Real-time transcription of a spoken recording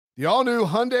The all-new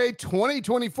Hyundai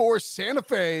 2024 Santa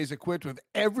Fe is equipped with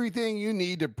everything you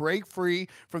need to break free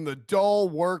from the dull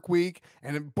work week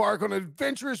and embark on an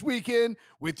adventurous weekend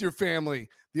with your family.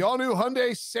 The all-new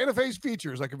Hyundai Santa Fe's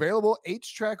features like available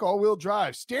H-Track all-wheel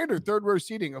drive, standard third-row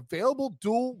seating, available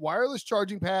dual wireless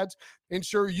charging pads,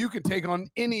 ensure you can take on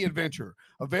any adventure.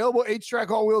 Available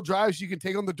H-Track all-wheel drives so you can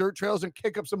take on the dirt trails and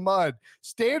kick up some mud.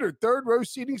 Standard third-row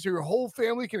seating so your whole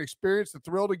family can experience the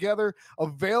thrill together.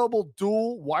 Available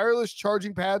dual wireless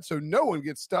charging pads so no one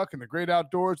gets stuck in the great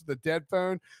outdoors with a dead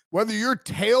phone. Whether you're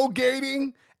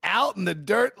tailgating out in the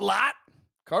dirt lot,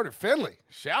 Carter Finley,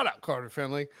 shout out Carter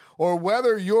Finley, or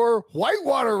whether you're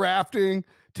whitewater rafting,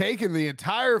 taking the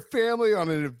entire family on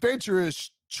an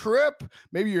adventurous trip,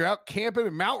 maybe you're out camping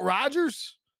in Mount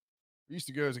Rogers. I used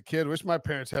to go as a kid. Wish my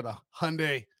parents had a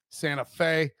Hyundai Santa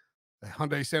Fe. The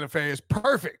Hyundai Santa Fe is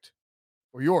perfect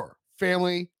for your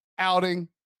family outing.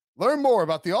 Learn more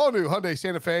about the all-new Hyundai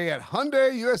Santa Fe at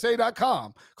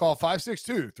HyundaiUSA.com. Call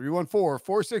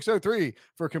 562-314-4603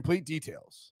 for complete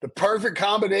details. The perfect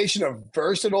combination of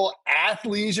versatile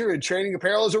athleisure and training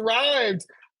apparel has arrived.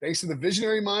 Thanks to the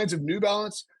visionary minds of New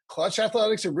Balance, Clutch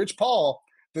Athletics, and Rich Paul,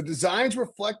 the designs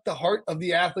reflect the heart of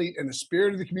the athlete and the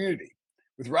spirit of the community.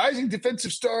 With rising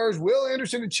defensive stars Will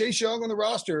Anderson and Chase Young on the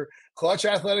roster, Clutch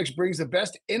Athletics brings the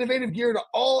best innovative gear to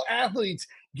all athletes,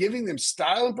 giving them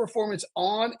style and performance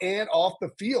on and off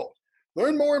the field.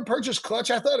 Learn more and purchase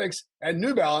Clutch Athletics at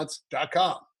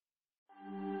NewBalance.com.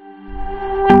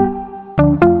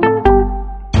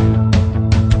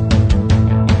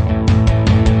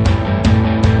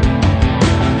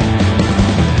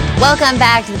 Welcome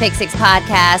back to the Pick Six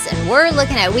Podcast, and we're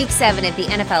looking at Week 7 of the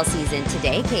NFL season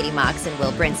today. Katie Mox and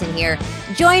Will Brinson here,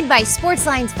 joined by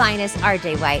Sportsline's finest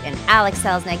RJ White and Alex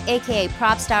Selznick, a.k.a.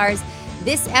 Prop Stars.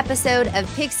 This episode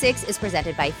of Pick Six is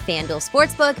presented by FanDuel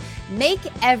Sportsbook. Make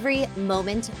every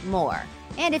moment more.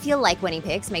 And if you like winning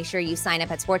picks, make sure you sign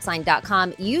up at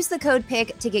sportsline.com. Use the code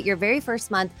PICK to get your very first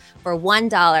month for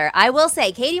 $1. I will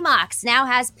say Katie Mox now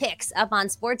has picks up on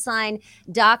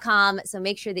sportsline.com, so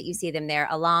make sure that you see them there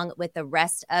along with the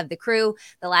rest of the crew.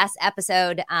 The last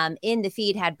episode in the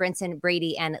feed had Brinson,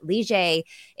 Brady, and Lige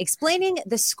explaining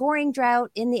the scoring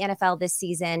drought in the NFL this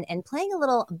season and playing a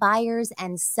little buyers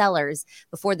and sellers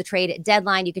before the trade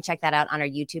deadline. You can check that out on our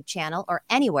YouTube channel or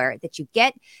anywhere that you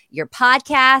get your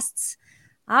podcasts.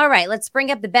 All right, let's bring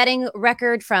up the betting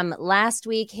record from last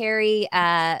week, Harry.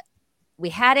 We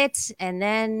had it, and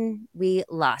then we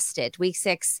lost it. Week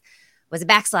 6 was a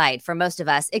backslide for most of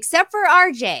us, except for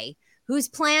RJ, whose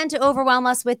plan to overwhelm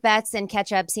us with bets and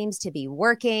catch up seems to be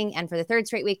working. And for the third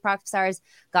straight week, Prop Stars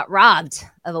got robbed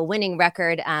of a winning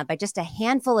record by just a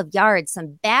handful of yards.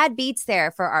 Some bad beats there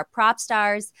for our Prop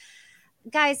Stars.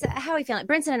 Guys, how are we feeling?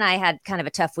 Brinson and I had kind of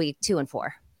a tough week, 2 and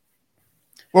 4.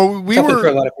 Well, we tough were for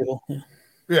a lot of people.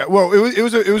 Yeah, well, it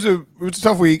was a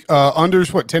tough week.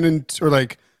 Unders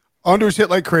unders hit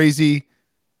like crazy.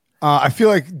 I feel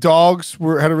like dogs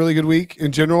had a really good week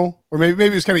in general, or maybe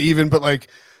it's kind of even, but like,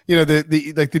 you know,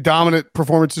 the dominant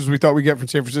performances we thought we'd get from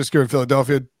San Francisco and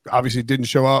Philadelphia obviously didn't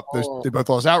show up. They both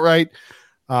lost outright.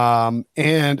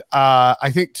 And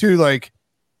I think too, like,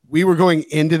 we were going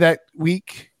into that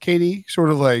week, Katie, sort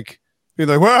of like being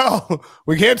like, well,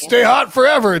 we can't stay hot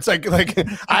forever. It's like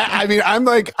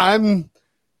I'm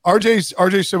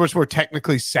RJ's so much more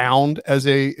technically sound as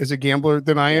a gambler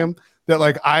than I am, that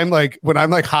like I'm like, when I'm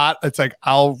like hot, it's like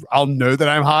I'll know that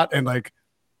I'm hot, and like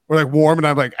we're like warm, and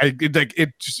I'm like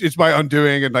it's my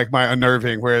undoing and like my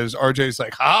unnerving, whereas RJ's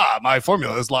like, my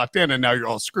formula is locked in and now you're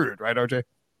all screwed, right, RJ?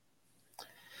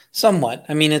 Somewhat.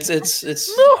 I mean, it's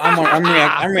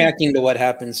I'm reacting to what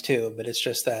happens too, but it's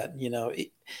just that, you know,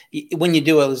 when you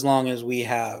do it as long as we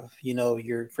have, you know,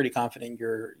 you're pretty confident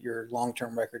your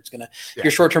long-term record's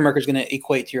your short-term record's gonna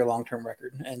equate to your long-term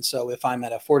record. And so if I'm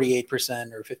at a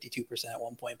 48% or 52% at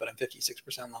one point, but I'm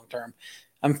 56% long-term,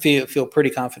 I'm feel pretty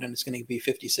confident it's going to be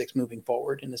 56 moving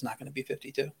forward, and it's not going to be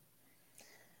 52.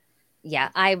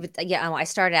 Yeah, I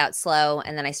started out slow,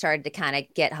 and then I started to kind of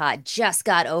get hot. Just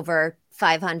got over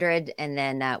 500, and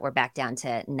then we're back down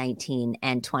to 19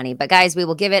 and 20. But guys, we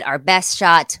will give it our best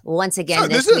shot once again.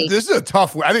 This is a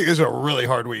tough week. I think this is a really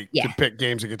hard week to pick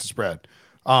games against the spread.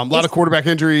 A lot of quarterback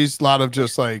injuries, a lot of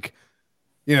just like,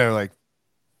 you know, like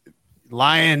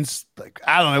Lions. Like,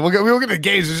 I don't know. We'll get the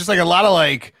games. It's just like a lot of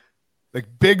like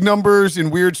big numbers in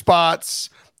weird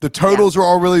spots. The totals are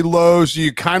all really low, so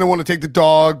you kind of want to take the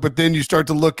dog, but then you start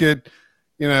to look at,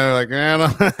 like,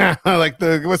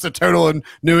 like what's the total in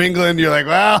New England? You're like,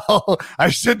 well, I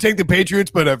should take the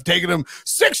Patriots, but I've taken them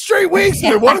 6 straight weeks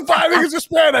and they're 1-5 against the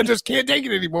spread. I just can't take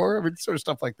it anymore. I mean, sort of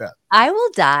stuff like that. I will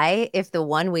die if the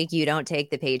 1 week you don't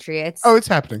take the Patriots. Oh, it's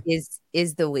happening.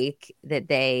 Is the week that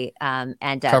they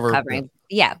end up covering.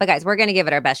 Yeah, but guys, we're going to give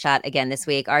it our best shot again this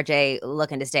week. RJ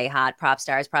looking to stay hot. Prop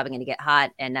Star is probably going to get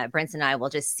hot. And Brinson and I will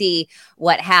just see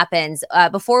what happens.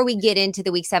 Before we get into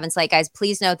the week 7 slate, guys,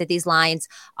 please note that these lines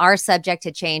are subject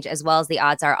to change as well as the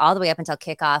odds are all the way up until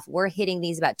kickoff. We're hitting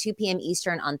these about 2 p.m.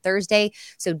 Eastern on Thursday.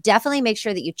 So definitely make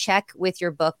sure that you check with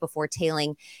your book before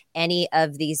tailing any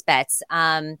of these bets.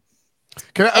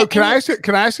 Can I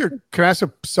ask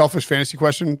a selfish fantasy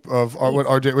question of what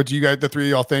RJ, what do you guys, the 3 of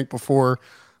y'all think before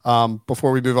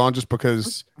we move on, just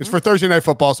because it's for Thursday Night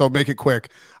Football, so I'll make it quick.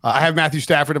 I have Matthew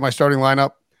Stafford in my starting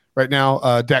lineup right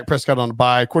now. Dak Prescott on the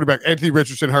bye. Quarterback Anthony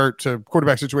Richardson hurt, so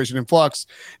quarterback situation in flux.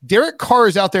 Derek Carr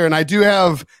is out there, and I do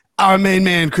have our main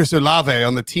man Chris Olave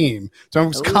on the team. So I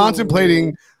was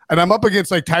contemplating, and I'm up against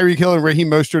like Tyreek Hill and Raheem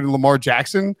Mostert and Lamar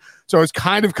Jackson. So I was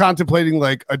kind of contemplating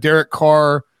like a Derek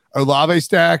Carr Olave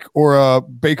stack or a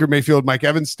Baker Mayfield Mike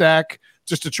Evans stack,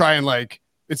 just to try and like,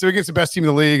 it's against the best team in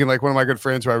the league and like one of my good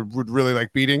friends who I would really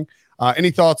like beating.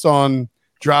 Any thoughts on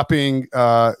dropping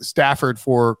Stafford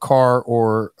for Carr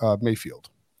or Mayfield?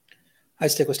 I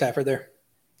stick with Stafford there.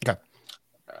 Okay.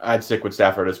 I'd stick with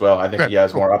Stafford as well. I think he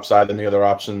has more upside than the other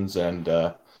options. And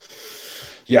Carr,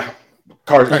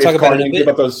 if Carr didn't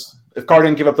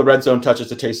give up the red zone touches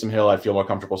to Taysom Hill, I'd feel more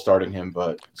comfortable starting him.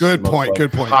 But good point.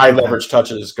 High leverage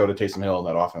touches go to Taysom Hill in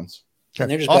that offense. And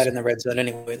they're just bad in the red zone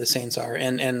anyway. The Saints are,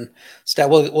 and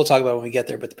we'll talk about it when we get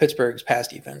there. But the Pittsburgh's pass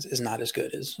defense is not as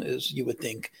good as you would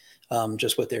think,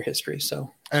 just with their history.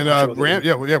 So and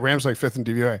Rams like 5th in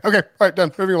DVOA. Okay, all right,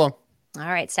 done. Moving along. All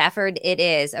right, Stafford it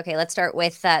is. Okay, let's start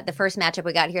with the first matchup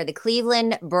we got here. The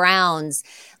Cleveland Browns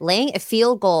laying a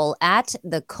field goal at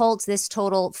the Colts. This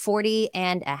total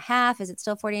 40.5. Is it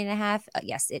still 40.5?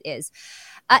 Yes, it is.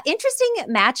 Interesting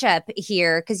matchup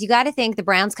here because you got to think the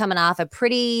Browns coming off a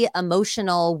pretty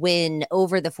emotional win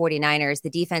over the 49ers. The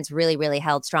defense really, really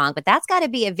held strong, but that's got to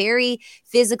be a very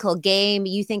physical game.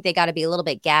 You think they got to be a little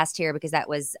bit gassed here because that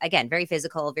was, again, very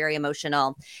physical, very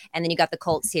emotional. And then you got the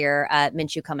Colts here.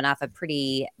 Minshew coming off a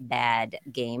pretty bad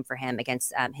game for him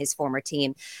against his former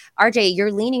team. RJ, you're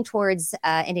leaning towards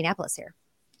Indianapolis here.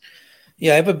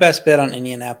 Yeah, I have a best bet on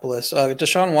Indianapolis.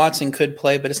 Deshaun Watson could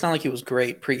play, but it's not like he was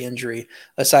great pre-injury,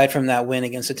 aside from that win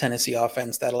against the Tennessee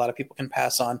offense that a lot of people can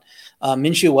pass on.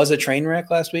 Minshew was a train wreck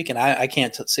last week, and I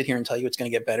can't sit here and tell you it's going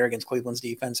to get better against Cleveland's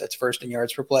defense. That's 1st in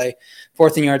yards per play,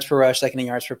 4th in yards per rush, 2nd in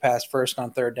yards per pass, 1st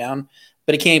on 3rd down.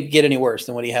 But it can't get any worse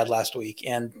than what he had last week.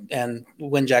 And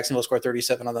when Jacksonville scored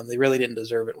 37 on them, they really didn't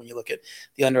deserve it when you look at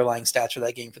the underlying stats for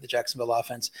that game for the Jacksonville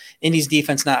offense. Indy's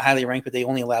defense not highly ranked, but they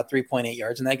only allowed 3.8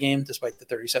 yards in that game, despite the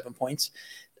 37 points.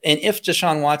 And if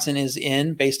Deshaun Watson is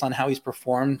in, based on how he's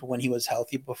performed when he was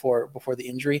healthy before the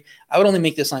injury, I would only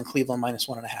make this on Cleveland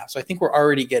 -1.5. So I think we're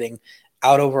already getting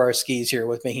out over our skis here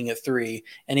with making it 3.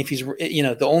 And if he's,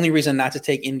 the only reason not to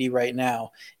take Indy right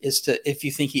now is if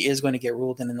you think he is going to get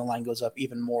ruled in and the line goes up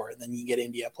even more, then you get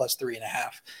Indy at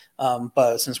 +3.5.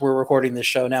 But since we're recording this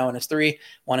show now and it's 3,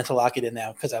 wanted to lock it in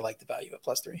now because I like the value at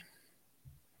 +3.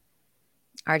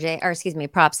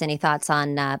 RJ, Props, any thoughts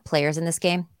on players in this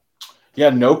game? Yeah,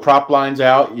 no prop lines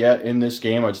out yet in this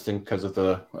game. I just think because of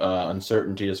the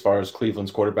uncertainty as far as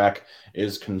Cleveland's quarterback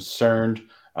is concerned.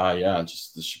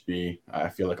 This should be, I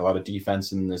feel like a lot of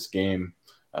defense in this game.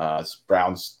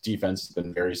 Browns defense has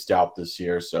been very stout this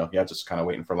year. So just kind of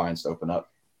waiting for lines to open up.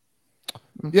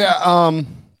 Yeah.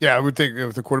 I would think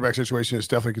if the quarterback situation is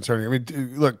definitely concerning. I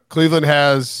mean, look, Cleveland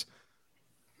was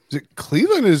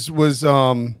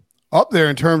up there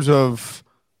in terms of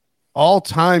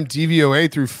all-time DVOA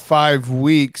through 5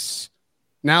 weeks.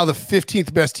 Now the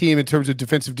 15th best team in terms of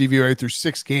defensive DVOA through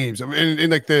 6 games. I mean, in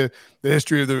like the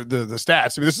history of the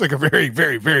stats. I mean, this is like a very,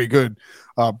 very, very good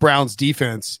Browns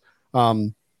defense.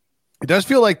 It does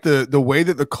feel like the way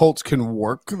that the Colts can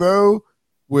work though,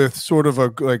 with sort of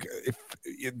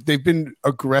if they've been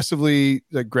aggressively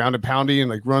like ground and pounding and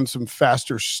like run some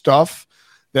faster stuff,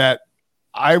 that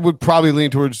I would probably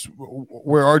lean towards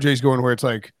where RJ's going, where it's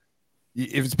like,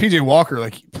 if it's PJ Walker,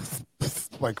 like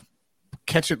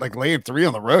catch it, like laying 3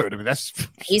 on the road. I mean,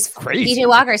 he's crazy. PJ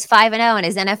Walker's 5-0 in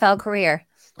his NFL career.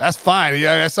 That's fine.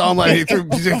 Yeah, I saw him like he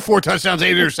threw 4 touchdowns,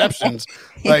 8 interceptions.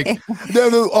 Like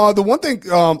the one thing,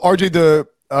 RJ,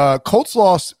 the Colts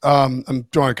lost. I'm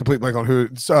drawing a complete blank on who.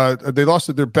 They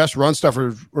lost their best run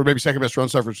stuffer, or maybe second best run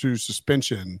stuffer, to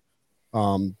suspension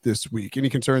this week. Any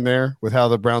concern there with how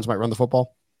the Browns might run the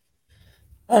football?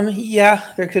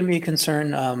 Yeah, there could be a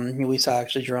concern. We saw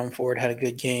actually Jerome Ford had a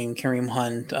good game. Kareem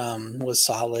Hunt was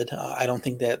solid. I don't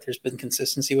think that there's been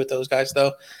consistency with those guys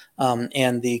though,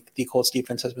 and the Colts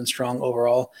defense has been strong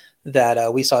overall.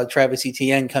 That we saw Travis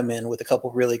Etienne come in with a couple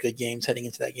really good games heading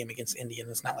into that game against Indy, and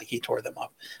it's not like he tore them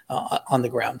up on the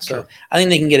ground. So I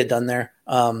think they can get it done there,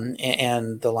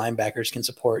 and the linebackers can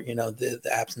support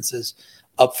the absences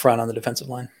up front on the defensive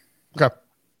line. Okay,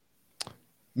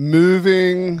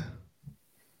 moving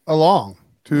along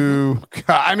to,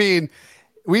 I mean,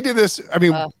 we did this. I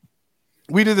mean,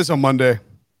 we did this on Monday.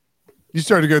 You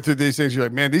started to go through these things. You're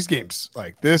like, man, these games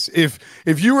like this. If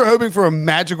you were hoping for a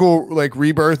magical like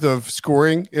rebirth of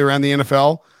scoring around the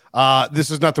NFL, this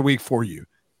is not the week for you.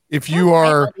 If you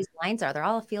are, these lines they're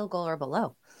all a field goal or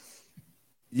below.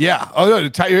 Yeah. Oh no,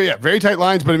 very tight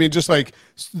lines. But I mean, just like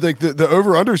the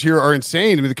over unders here are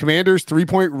insane. I mean, the Commanders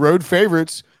 3-point road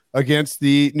favorites against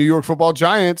the New York Football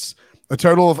Giants. A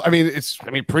total of,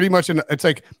 pretty much it's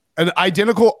like an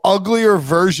identical, uglier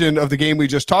version of the game we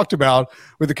just talked about,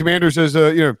 with the Commanders as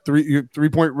a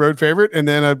 3-point road favorite, and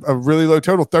then a really low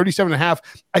total, 37.5.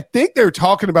 I think they're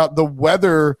talking about the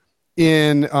weather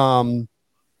in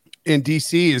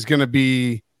DC is going to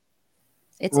be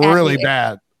really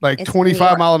bad, like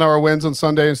 25-mile-an-hour winds on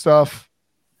Sunday and stuff.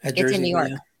 It's in New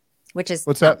York, which is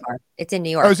what's that? Far. It's in New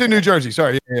York. Oh, it's in New Jersey.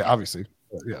 Sorry, yeah, obviously.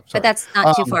 Yeah, sorry. But that's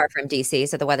not too far from DC,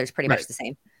 so the weather's pretty much the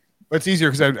same. It's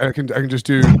easier because I can just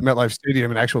do MetLife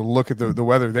Stadium and actually look at the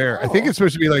weather there. I think it's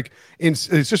supposed to be it's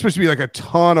just supposed to be like a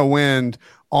ton of wind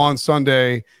on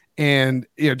Sunday, and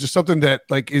just something that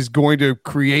like is going to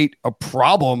create a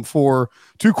problem for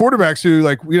two quarterbacks who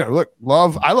I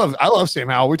love Sam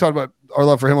Howell. We talked about our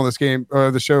love for him on this game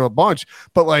or the show a bunch,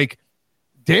 but like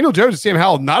Daniel Jones and Sam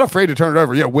Howell not afraid to turn it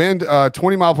over. Yeah, wind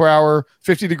 20 mile per hour,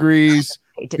 50 degrees.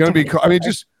 Going to be. I mean,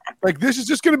 just like this is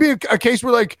just going to be a case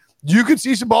where like you could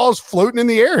see some balls floating in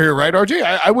the air here, right, RJ?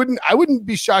 I wouldn't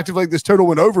be shocked if like this total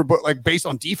went over, but like based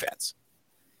on defense.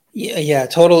 Yeah.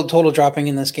 Total dropping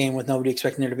in this game with nobody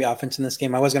expecting there to be offense in this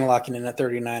game. I was going to lock it in at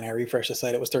 39. I refreshed the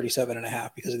site. It was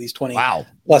 37.5 because of these 20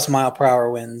 plus mile per hour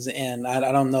winds. And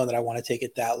I don't know that I want to take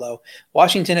it that low.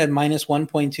 Washington had minus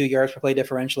 1.2 yards per play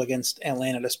differential against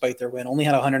Atlanta despite their win. Only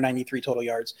had 193 total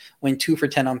yards, went 2 for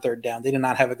 10 on third down. They did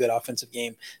not have a good offensive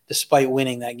game despite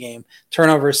winning that game.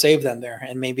 Turnovers saved them there,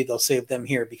 and maybe they'll save them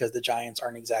here because the Giants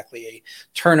aren't exactly a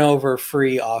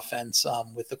turnover-free offense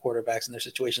with the quarterbacks and their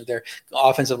situations there.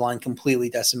 Offensive line completely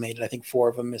decimated. I think 4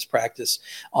 of them missed practice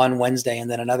on Wednesday, and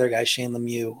then another guy, Shane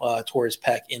Lemieux, tore his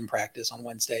pec in practice on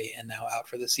Wednesday and now out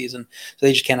for the season. So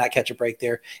they just cannot catch a break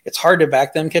there. It's hard to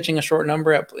back them catching a short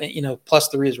number at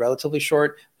 +3 is relatively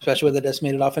short, especially with a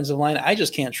decimated offensive line. I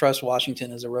just can't trust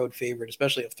Washington as a road favorite,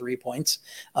 especially of 3 points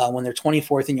when they're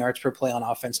 24th in yards per play on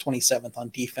offense, 27th on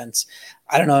defense.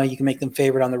 I don't know. You can make them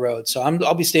favorite on the road. So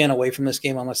I'll be staying away from this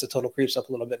game unless the total creeps up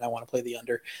a little bit and I want to play the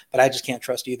under. But I just can't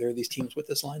trust either of these teams with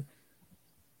this line.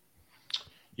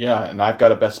 Yeah, and I've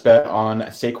got a best bet on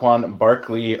Saquon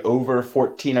Barkley over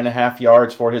 14.5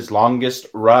 yards for his longest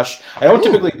rush. I don't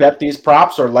typically bet these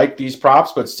props or like these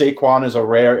props, but Saquon is a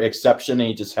rare exception.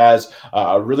 He just has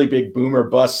a really big boomer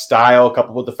bust style,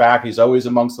 coupled with the fact he's always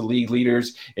amongst the league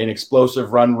leaders in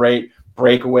explosive run rate,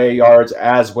 breakaway yards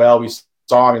as well. We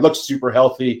saw him. He looked super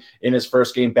healthy in his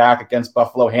first game back against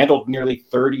Buffalo, handled nearly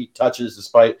 30 touches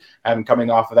despite having coming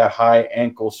off of that high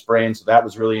ankle sprain. So that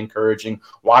was really encouraging.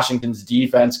 Washington's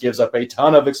defense gives up a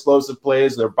ton of explosive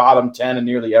plays. They're bottom 10 in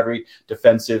nearly every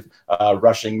defensive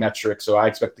rushing metric. So I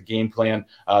expect the game plan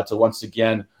to once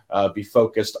again be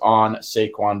focused on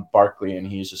Saquon Barkley, and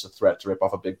he's just a threat to rip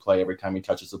off a big play every time he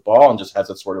touches the ball and just has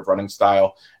that sort of running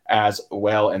style as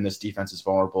well. And this defense is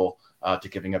vulnerable to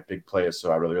giving up big plays.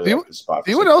 So I really like this spot.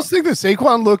 Anyone else think that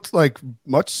Saquon looked like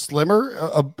much slimmer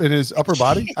in his upper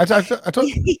body? I he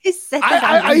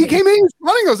came in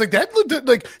running. I was like, that looked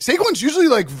like Saquon's usually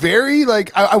like very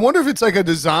like, I wonder if it's like a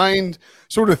designed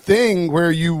sort of thing where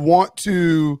you want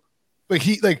to like,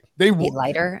 they be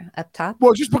lighter up top.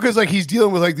 Well, just because like he's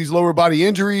dealing with like these lower body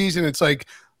injuries, and it's like,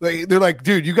 they're like,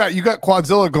 dude, you got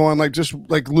Quadzilla going, like just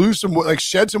like lose some, like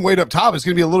shed some weight up top. It's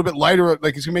gonna be a little bit lighter,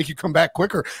 like it's gonna make you come back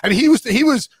quicker. And he was.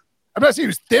 I'm not saying he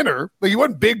was thinner, like he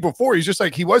wasn't big before. He's just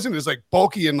like he wasn't as like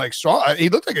bulky and like strong. He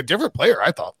looked like a different player,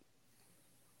 I thought.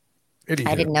 I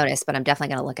didn't notice, but I'm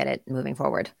definitely gonna look at it moving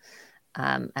forward.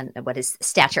 And what his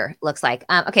stature looks like.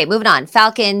 Okay, moving on.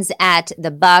 Falcons at the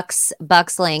Bucks.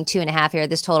 Bucks laying 2.5 here.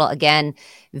 This total, again,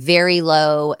 very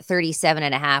low,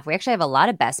 37.5. We actually have a lot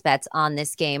of best bets on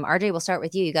this game. RJ, we'll start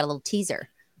with you. You got a little teaser.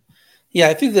 Yeah,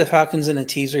 I think the Falcons in a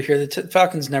teaser here. The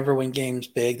Falcons never win games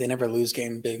big. They never lose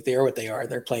games big. They are what they are.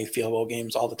 They're playing field goal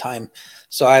games all the time.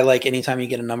 So I like anytime you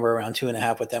get a number around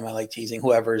 2.5 with them, I like teasing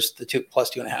whoever's the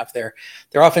plus 2.5 there.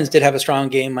 Their offense did have a strong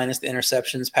game minus the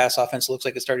interceptions. Pass offense looks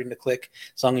like it's starting to click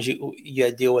as long as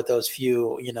you deal with those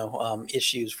few,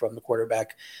 issues from the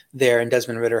quarterback there. And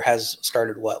Desmond Ridder has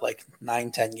started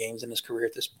 9-10 games in his career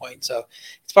at this point. So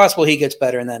it's possible he gets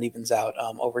better and that evens out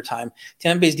over time.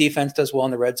 Tampa Bay's defense does well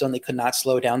in the red zone. They could not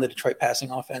slow down the Detroit passing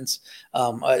offense,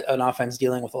 an offense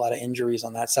dealing with a lot of injuries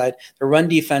on that side. The run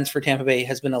defense for Tampa Bay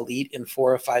has been elite in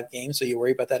 4 of 5 games, so you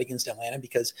worry about that against Atlanta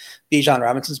because Bijan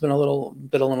Robinson's been a little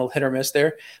hit or miss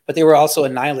there, but they were also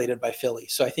annihilated by Philly.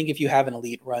 So I think if you have an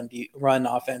elite run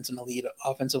offense, an elite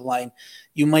offensive line,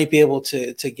 you might be able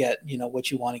to get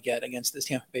what you want to get against this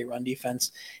Tampa Bay run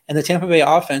defense. And the Tampa Bay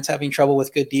offense having trouble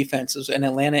with good defenses, and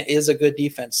Atlanta is a good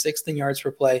defense, 6th in yards per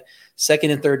play, 2nd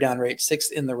in third down rate,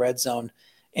 6th in the red zone.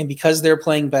 And because they're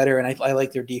playing better and I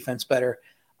like their defense better,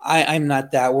 I'm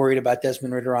not that worried about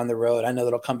Desmond Ridder on the road. I know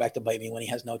that'll come back to bite me when he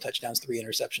has no touchdowns, 3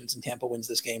 interceptions, and Tampa wins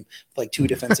this game with 2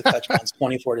 defensive touchdowns,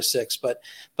 24-6. But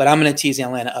I'm going to tease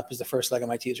Atlanta up as the first leg of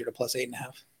my teaser to plus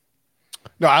 8.5.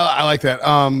 No, I like that.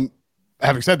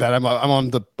 Having said that, I'm on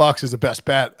the Bucks as the best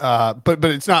bet. But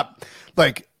it's not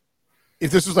like if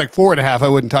this was 4.5, I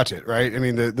wouldn't touch it, right? I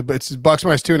mean, it's Bucks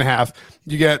minus 2.5.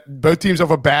 You get both teams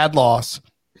off a bad loss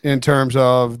in terms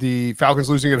of the Falcons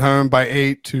losing at home by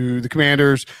 8 to the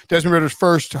Commanders. Desmond Ridder's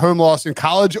first home loss in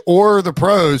college or the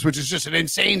pros, which is just an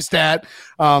insane stat.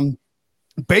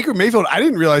 Baker Mayfield, I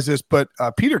didn't realize this, but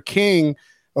Peter King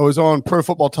was on Pro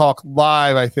Football Talk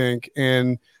Live, I think,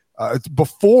 and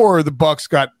before the Bucks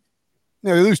got,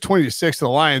 they lose 20-6 to the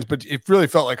Lions, but it really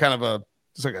felt like kind of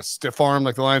just like a stiff arm,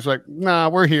 like the Lions were like, nah,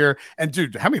 we're here. And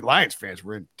dude, how many Lions fans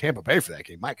were in Tampa Bay for that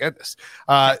game? My goodness.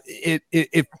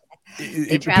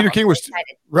 Peter King was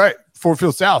right, Ford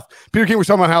Field South. Peter King was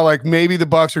talking about how maybe the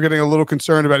Bucks are getting a little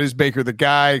concerned about is Baker the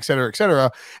guy, et cetera, et cetera.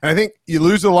 And I think you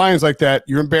lose the Lions like that,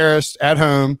 you're embarrassed at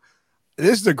home.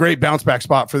 This is a great bounce back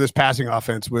spot for this passing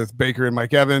offense with Baker and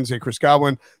Mike Evans and Chris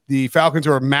Godwin. The Falcons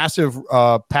are a massive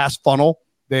pass funnel.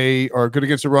 They are good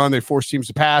against the run. They force teams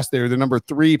to pass. They're the number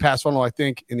 3 pass funnel, I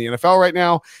think, in the NFL right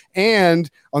now. And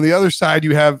on the other side,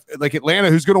 you have Atlanta,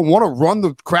 who's going to want to run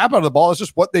the crap out of the ball. It's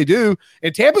just what they do.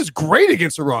 And Tampa's great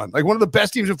against the run, one of the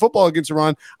best teams in football against the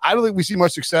run. I don't think we see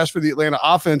much success for the Atlanta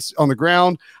offense on the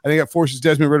ground. I think that forces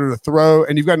Desmond Ridder to throw.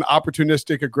 And you've got an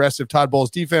opportunistic, aggressive Todd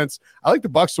Bowles defense. I like the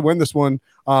Bucs to win this one.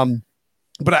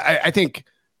 But I think,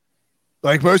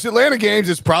 like most Atlanta games,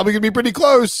 it's probably going to be pretty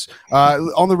close.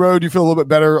 On the road, you feel a little bit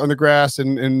better on the grass,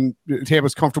 and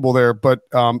Tampa's comfortable there. But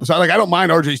I don't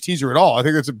mind RJ's teaser at all. I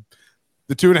think that's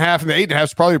the 2.5 and the 8.5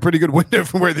 is probably a pretty good window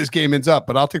from where this game ends up.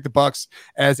 But I'll take the Bucs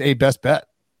as a best bet.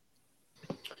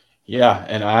 Yeah,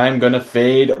 and I'm going to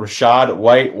fade Rachaad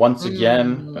White once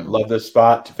again. I love this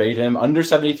spot to fade him. Under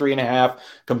 73.5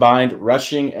 combined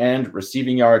rushing and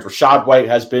receiving yards. Rachaad White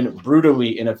has been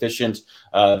brutally inefficient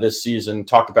this season.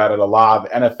 Talked about it a lot.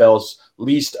 NFL's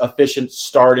least efficient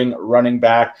starting running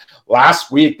back.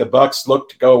 Last week, the Bucs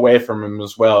looked to go away from him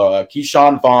as well.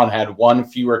 Keyshawn Vaughn had 1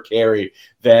 fewer carry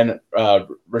than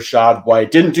Rachaad White.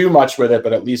 Didn't do much with it,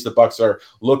 but at least the Bucs are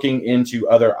looking into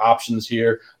other options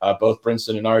here. Both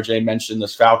Brinson and RJ mentioned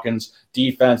this Falcons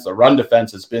defense. The run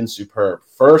defense has been superb.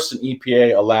 First in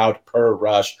EPA allowed per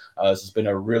rush. This has been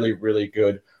a really, really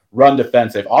good run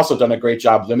defense. They've also done a great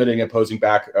job limiting opposing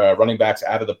running backs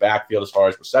out of the backfield as far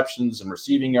as receptions and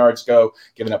receiving yards go,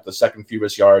 giving up the second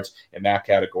fewest yards in that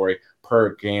category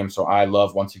per game. So I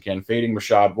love, once again, fading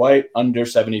Rachaad White under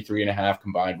 73.5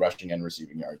 combined rushing and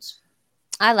receiving yards.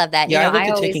 I love that. Yeah, I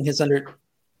looked at taking his under.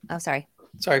 Oh, sorry.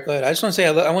 Sorry, go ahead. I just want to say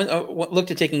I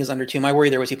looked at taking his under 2. My worry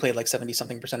there was he played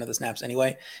 70-something% of the snaps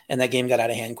anyway, and that game got out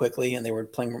of hand quickly, and they were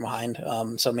playing from behind.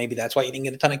 So maybe that's why he didn't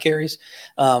get a ton of carries.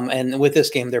 And with this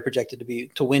game, they're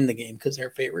projected to win the game because they're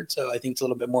favored. So I think it's a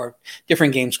little bit more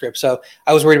different game script. So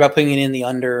I was worried about putting it in the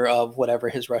under of whatever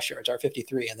his rush yards are,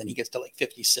 53, and then he gets to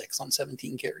 56 on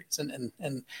 17 carries.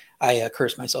 And I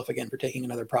curse myself again for taking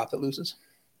another prop that loses.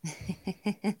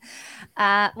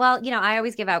 Well, I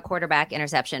always give out quarterback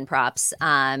interception props,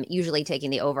 usually taking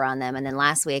the over on them. And then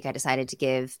last week I decided to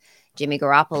give Jimmy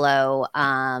Garoppolo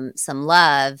some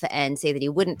love and say that he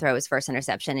wouldn't throw his first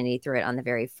interception, and he threw it on the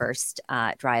very first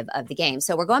drive of the game.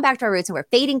 So we're going back to our roots, and we're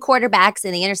fading quarterbacks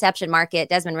in the interception market.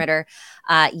 Desmond Ridder,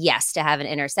 yes, to have an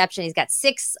interception. He's got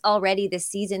 6 already this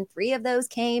season. 3 of those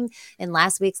came in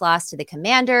last week's loss to the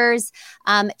Commanders.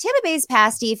 Tampa Bay's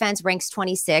pass defense ranks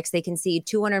 26. They concede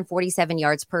 247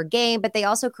 yards per game, but they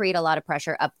also create a lot of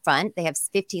pressure up front. They have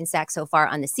 15 sacks so far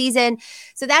on the season.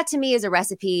 So that to me is a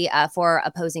recipe for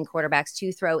opposing quarterbacks quarterbacks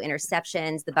to throw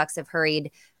interceptions. The Bucs have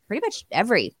hurried pretty much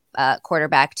every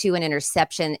quarterback to an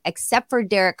interception, except for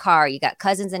Derek Carr. You got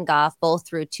Cousins and Goff both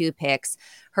threw 2 picks.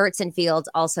 Hurts and Fields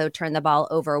also turned the ball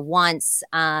over once.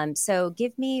 So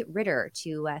give me Ritter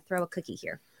to throw a cookie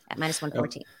here at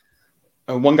 -114.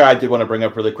 One guy I did want to bring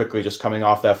up really quickly, just coming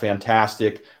off that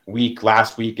fantastic week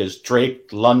last week, is Drake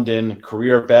London,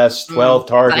 career best, 12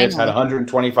 targets, had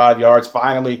 125 yards.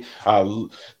 Finally,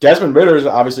 Desmond Ritter is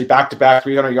obviously back-to-back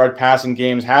 300-yard passing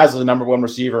games, has the number 1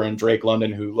 receiver in Drake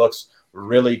London, who looks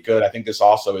really good. I think this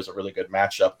also is a really good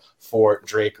matchup for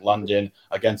Drake London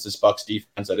against this Bucs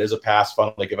defense that is a pass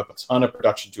funnel. They give up a ton of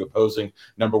production to opposing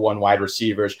number 1 wide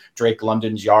receivers. Drake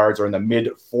London's yards are in the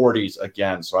mid-40s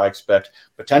again, so I expect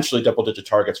potentially double-digit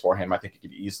targets for him. I think he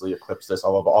could easily eclipse this.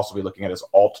 I'll also be looking at his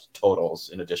alt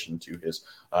totals in addition to his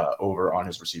over on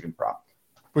his receiving prop.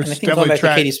 Which and I think going back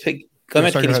to Katie's pick. Go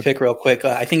back to Katie's pick real quick.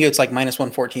 I think it's like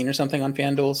 -114 or something on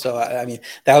FanDuel. So, I mean,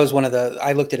 that was one of the –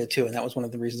 I looked at it too, and that was one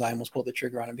of the reasons I almost pulled the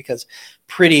trigger on it because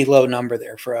pretty low number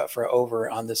there for over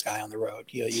on this guy on the road.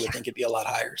 You would think it'd be a lot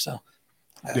higher. So,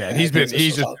 yeah, he's just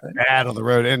bad on the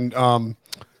road. And,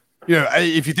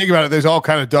 if you think about it, there's all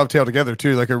kind of dovetail together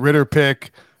too, like a Ritter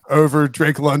pick over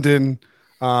Drake London.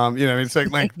 It's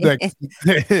like they're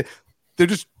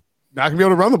just not going to be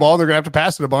able to run the ball. They're going to have to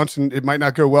pass it a bunch, and it might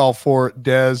not go well for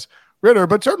Des Ritter,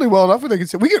 but certainly well enough where they could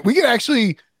say we could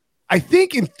actually, I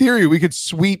think in theory, we could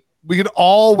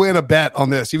all win a bet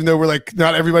on this, even though we're like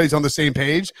not everybody's on the same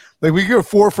page. Like we could go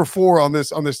 4 for 4 on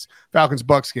this Falcons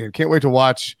Bucs game. Can't wait to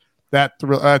watch that.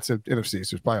 That's an NFC,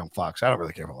 so it's probably on Fox. I don't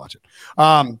really care if I watch it.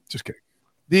 Just kidding.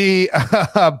 The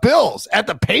Bills at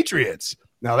the Patriots.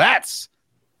 Now that's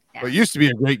what used to be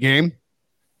a great game.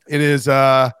 It is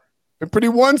been pretty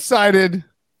one-sided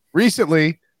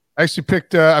recently. I actually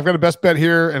picked I've got a best bet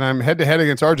here, and I'm head-to-head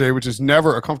against RJ, which is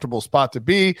never a comfortable spot to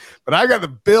be. But I got the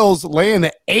Bills laying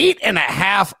the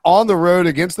 8.5 on the road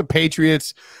against the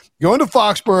Patriots. Going to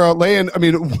Foxborough, laying,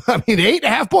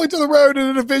 8.5 points on the road in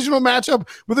a divisional matchup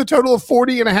with a total of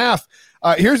 40.5.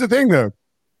 Here's the thing, though.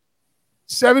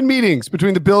 7 meetings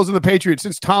between the Bills and the Patriots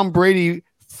since Tom Brady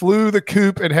flew the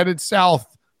coop and headed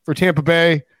south for Tampa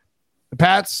Bay.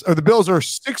 The Bills are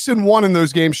 6-1 in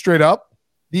those games straight up.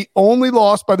 The only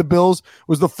loss by the Bills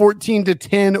was the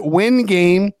 14-10 win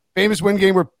game, famous win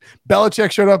game where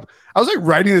Belichick showed up. I was like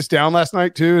writing this down last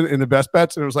night too in the best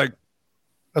bets, and I was like,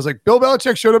 Bill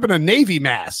Belichick showed up in a Navy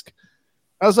mask.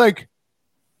 I was like,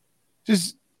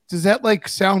 does that like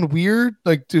sound weird?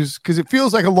 Like, because it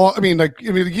feels like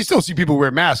you still see people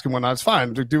wear masks and whatnot. It's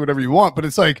fine to do whatever you want, but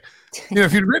it's like,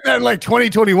 if you'd written that in like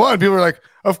 2021, people were like,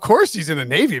 of course he's in a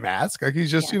Navy mask. Like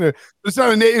he's just, it's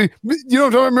not a Navy. I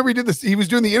remember he did this. He was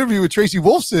doing the interview with Tracy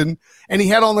Wolfson, and he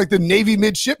had on like the Navy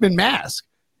midshipman mask.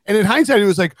 And in hindsight, it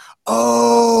was like,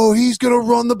 oh, he's gonna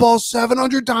run the ball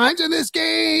 700 times in this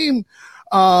game.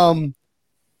 And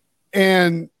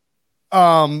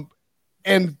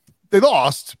they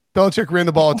lost. Belichick ran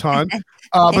the ball a ton,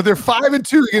 but they're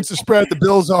 5-2 against the spread. The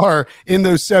Bills are in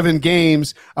those 7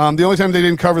 games. The only time they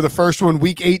didn't cover the first one,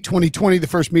 week 8, 2020, the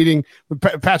first meeting, the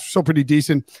Pats were still pretty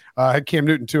decent. Had Cam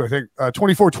Newton too, I think.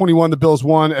 24-21, the Bills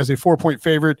won as a 4-point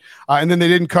favorite, and then they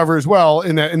didn't cover as well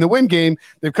in the win game.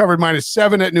 They've covered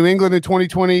 -7 at New England in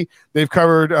 2020. They've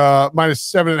covered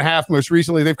 -7.5 most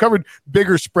recently. They've covered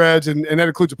bigger spreads, and that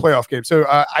includes a playoff game. So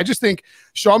I just think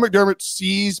Sean McDermott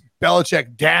sees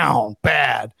Belichick down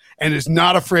bad and is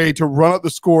not afraid to run up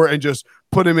the score and just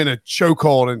put him in a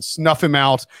chokehold and snuff him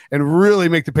out and really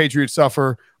make the Patriots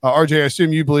suffer. RJ, I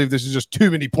assume you believe this is just too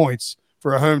many points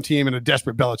for a home team and a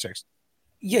desperate Belichick.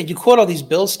 Yeah, you quote all these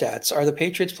Bills stats. Are the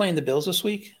Patriots playing the Bills this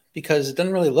week? Because it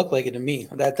doesn't really look like it to me.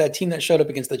 That team that showed up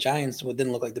against the Giants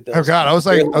didn't look like the Bills. Oh God, I was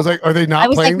like, are they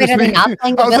not playing this week?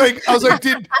 I was like,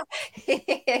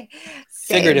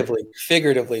 figuratively,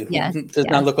 does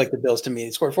not look like the Bills to me.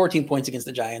 They scored 14 points against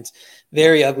the Giants.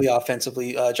 Very ugly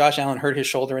offensively. Josh Allen hurt his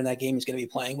shoulder in that game. He's going to be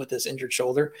playing with this injured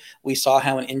shoulder. We saw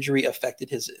how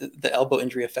the elbow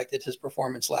injury affected his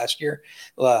performance last year.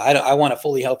 I want a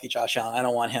fully healthy Josh Allen. I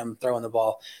don't want him throwing the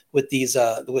ball with these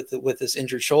with this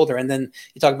injured shoulder. And then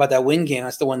you talk about that win game.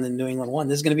 That's the one that New England won.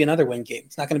 This is going to be another win game.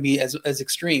 It's not going to be as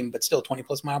extreme, but still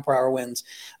 20+ mile per hour wins.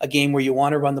 A game where you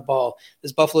want to run the ball.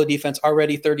 This Buffalo defense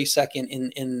already 32nd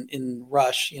in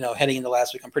rush, heading into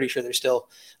last week. I'm pretty sure they're still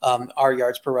our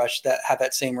yards per rush that have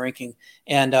that same ranking.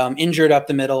 And injured up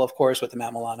the middle, of course, with the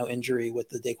Matt Milano injury, with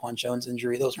the Daquan Jones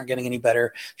injury. Those aren't getting any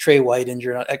better. Trey White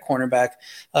injured at cornerback.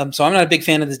 So I'm not a big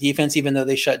fan of this defense, even though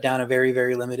they shut down a very,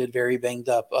 very limited, very banged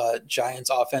up Giants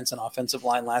offense and offensive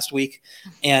line last week.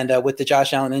 And with the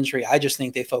Josh Allen injury, I just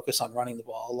think they focus on running the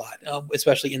ball a lot,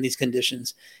 especially in these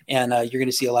conditions. And you're going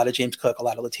to see a lot of James Cook, a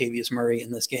lot of Latavius Murray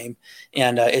in this game.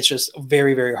 And it's just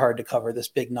very, very hard to cover this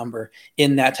big number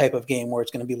in that type of game where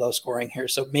it's going to be low scoring here.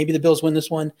 So maybe the Bills win this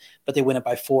one, but they win it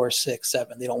by 4, 6,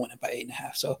 7. They don't win it by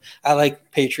 8.5. So I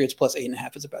like Patriots plus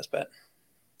 8.5 is the best bet.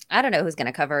 I don't know who's going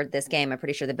to cover this game. I'm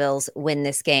pretty sure the Bills win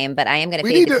this game, but I am going to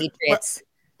fade the Patriots.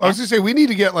 I was going to say, we need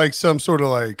to get like some sort of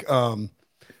like,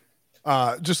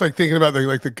 just like thinking about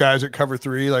the guys that cover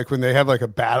 3, like when they have like a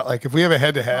battle, like if we have a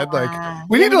head to head, like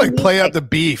we need to like play out the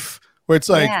beef where it's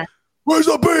like, where's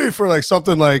the beef, or like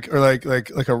something like I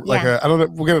don't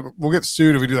know. We'll get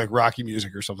sued if we do like Rocky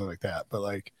music or something like that. But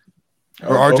like,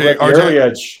 or RJ Early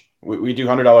Edge, we do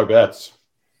 $100 bets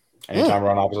anytime we're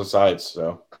on opposite sides.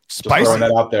 So spicy. Just throwing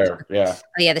that out there. Yeah.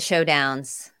 Oh yeah, the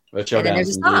showdowns. And then there's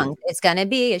a song. It's gonna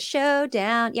be a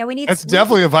showdown. Yeah, we need. That's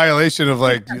definitely a violation of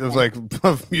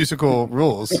of musical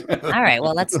rules. All right,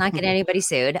 well, let's not get anybody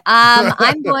sued.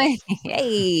 I'm going.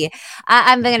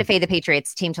 I'm going to fade the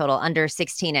Patriots team total under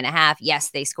 16.5.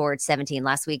 Yes, they scored 17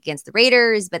 last week against the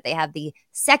Raiders, but they have the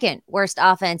second worst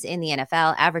offense in the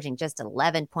NFL, averaging just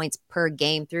 11 points per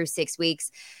game through 6 weeks.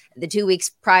 The 2 weeks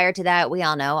prior to that, we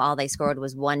all know all they scored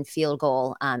was 1 field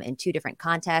goal in 2 different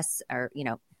contests, or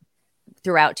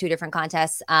throughout 2 different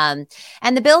contests. And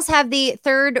the Bills have the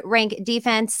 3rd ranked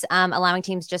defense, allowing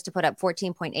teams just to put up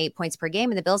 14.8 points per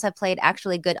game. And the Bills have played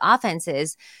actually good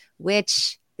offenses,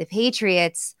 which the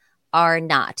Patriots are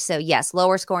not. So yes,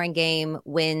 lower scoring game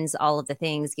wins all of the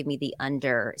things. Give me the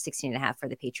under 16.5 for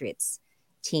the Patriots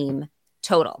team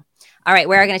total. All right,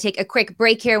 we're going to take a quick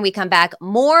break here and we come back.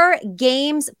 More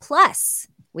games plus.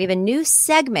 We have a new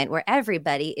segment where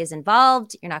everybody is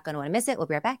involved. You're not going to want to miss it. We'll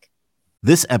be right back.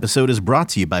 This episode is brought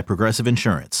to you by Progressive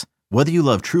Insurance. Whether you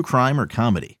love true crime or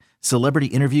comedy, celebrity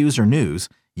interviews or news,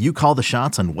 you call the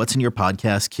shots on what's in your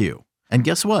podcast queue. And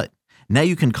guess what? Now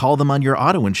you can call them on your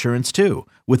auto insurance too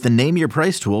with the Name Your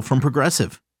Price tool from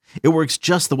Progressive. It works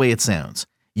just the way it sounds.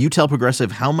 You tell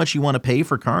Progressive how much you want to pay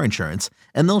for car insurance,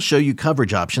 and they'll show you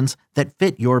coverage options that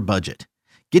fit your budget.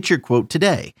 Get your quote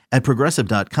today at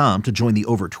Progressive.com to join the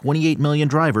over 28 million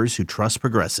drivers who trust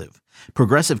Progressive.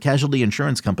 Progressive Casualty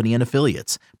Insurance Company and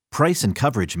Affiliates. Price and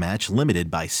coverage match limited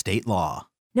by state law.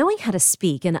 Knowing how to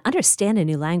speak and understand a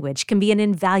new language can be an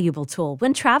invaluable tool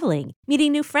when traveling,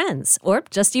 meeting new friends, or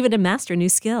just even to master a new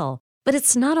skill. But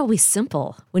it's not always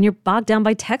simple when you're bogged down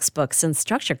by textbooks and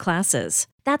structured classes.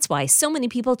 That's why so many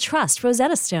people trust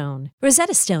Rosetta Stone.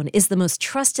 Rosetta Stone is the most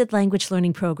trusted language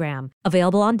learning program,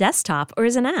 available on desktop or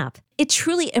as an app. It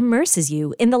truly immerses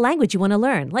you in the language you want to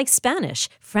learn, like Spanish,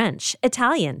 French,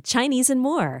 Italian, Chinese, and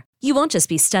more. You won't just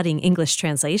be studying English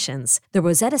translations. The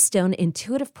Rosetta Stone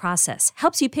intuitive process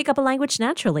helps you pick up a language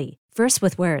naturally, first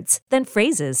with words, then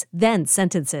phrases, then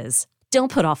sentences.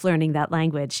 Don't put off learning that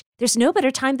language. There's no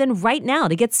better time than right now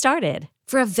to get started.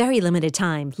 For a very limited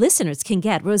time, listeners can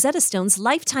get Rosetta Stone's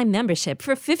lifetime membership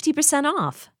for 50%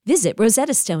 off. Visit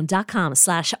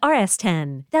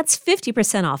rosettastone.com/rs10. That's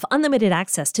 50% off unlimited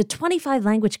access to 25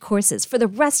 language courses for the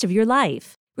rest of your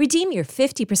life. Redeem your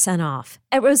 50% off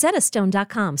at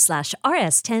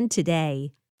rosettastone.com/rs10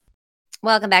 today.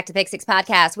 Welcome back to Pick Six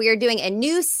Podcast. We are doing a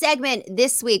new segment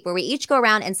this week where we each go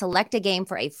around and select a game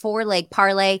for a 4-leg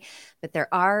parlay, but there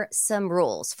are some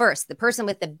rules. First, the person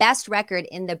with the best record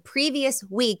in the previous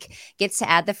week gets to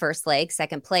add the first leg.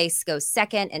 Second place goes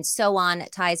second, and so on.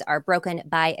 Ties are broken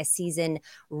by a season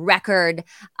record.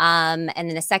 And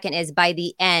then the second is by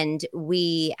the end,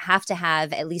 we have to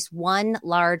have at least one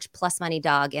large plus money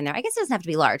dog in there. I guess it doesn't have to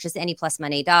be large, just any plus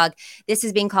money dog. This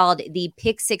is being called the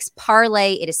Pick Six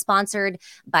Parlay. It is sponsored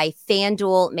by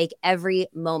FanDuel. Make every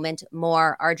moment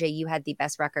more. RJ, you had the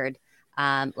best record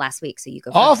last week, so you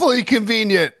go first. Awfully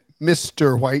convenient,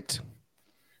 Mr. White.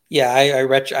 Yeah,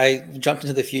 I jumped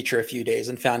into the future a few days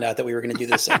and found out that we were going to do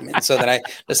this segment. So then I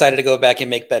decided to go back and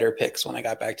make better picks when I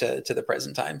got back to the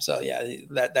present time. So yeah,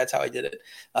 that's how I did it.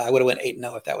 I would have went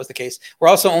 8-0 if that was the case. We're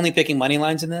also only picking money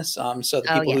lines in this. So the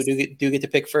people who do get to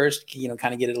pick first,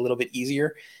 kind of get it a little bit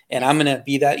easier. And I'm going to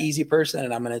be that easy person,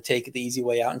 and I'm going to take the easy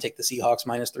way out and take the Seahawks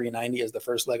minus 390 as the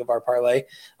first leg of our parlay.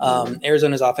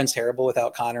 Arizona's offense terrible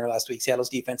without Connor last week. Seattle's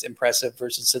defense impressive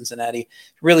versus Cincinnati.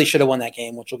 Really should have won that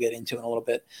game, which we'll get into in a little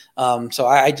bit. So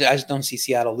I just don't see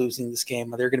Seattle losing this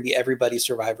game. They're going to be everybody's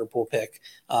survivor pool pick,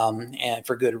 and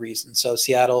for good reason. So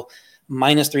Seattle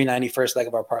minus 390 first leg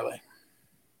of our parlay.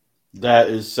 That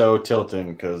is so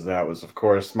tilting because that was, of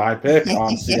course, my pick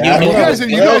on You Seattle. guys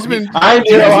have been.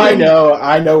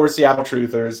 I know we're Seattle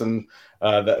truthers, and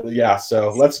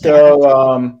So let's go.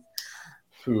 I'm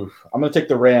going to take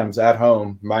the Rams at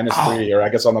home -3, or I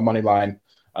guess on the money line.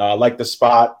 Like the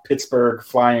spot, Pittsburgh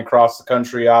flying across the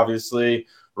country. Obviously,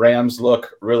 Rams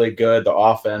look really good. The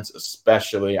offense,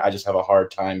 especially, I just have a hard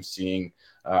time seeing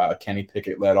a Kenny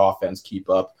Pickett-led offense keep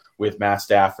up with Matt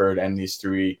Stafford and these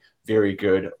three very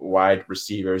good wide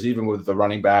receivers. Even with the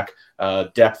running back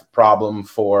depth problem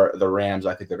for the Rams,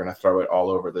 I think they're going to throw it all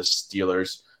over the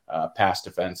Steelers pass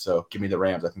defense. So give me the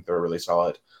Rams. I think they're a really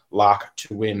solid lock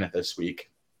to win this week.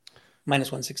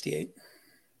 -168.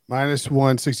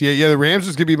 -168. Yeah, the Rams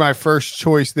is going to be my first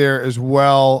choice there as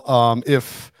well. Look,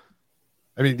 the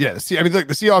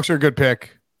Seahawks are a good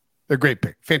pick. They're a great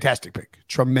pick. Fantastic pick.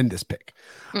 Tremendous pick.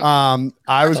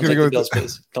 I was going to go with Bills,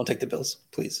 please. Don't take the Bills,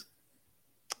 please.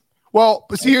 Well,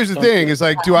 but see, here's the thing: is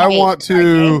like, do I want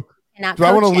to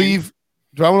leave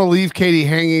Katie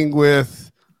hanging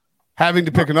with having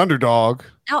to pick an underdog?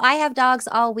 No, I have dogs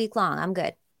all week long. I'm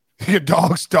good. You get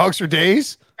dogs for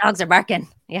days. Dogs are barking.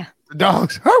 Yeah.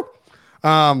 Dogs. I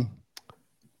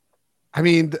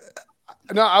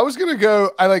was gonna go.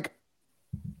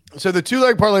 So the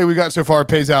 2-leg parlay we got so far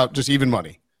pays out just even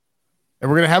money,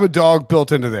 and we're gonna have a dog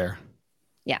built into there.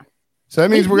 Yeah. So that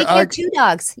means we're like 2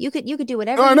 dogs. You could do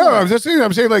whatever. I know. I'm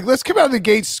saying like, let's come out of the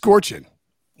gate scorching.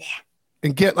 Yeah.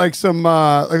 And get like some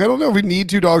I don't know if we need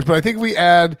 2 dogs, but I think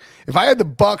if I had the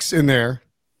Bucks in there,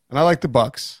 and I like the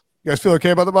Bucks. You guys feel okay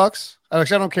about the Bucks?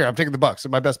 Actually, I don't care. I'm taking the Bucks.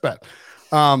 It's my best bet.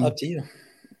 Up to you.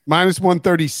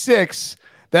 -136.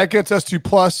 That gets us to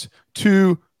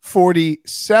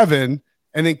 +247.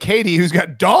 And then Katie, who's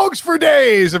got dogs for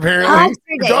days, apparently.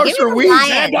 Dogs for weeks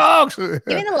and dogs. Give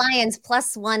me the Lions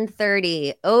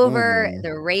 +130 over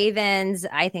the Ravens.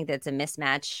 I think that's a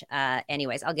mismatch.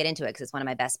 Anyways, I'll get into it because it's one of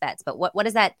my best bets. But what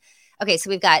is that? Okay, so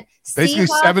we've got basically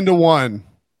Seahawks, 7-1,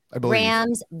 I believe.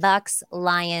 Rams, Bucks,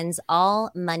 Lions,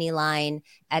 all money line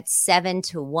at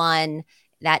 7-1.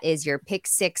 That is your pick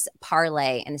 6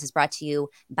 parlay. And this is brought to you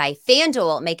by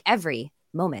FanDuel. Make every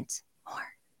moment more.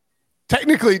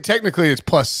 Technically, it's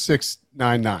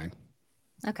 +699.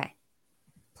 Okay.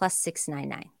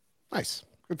 +699. Nice.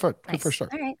 Good for sure.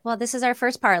 All right. Well, this is our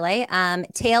first parlay.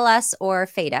 Tail us or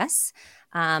fade us.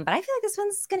 But I feel like this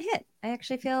one's going to hit. I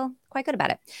actually feel quite good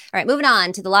about it. All right. Moving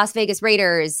on to the Las Vegas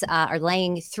Raiders are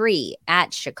laying 3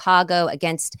 at Chicago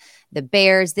against the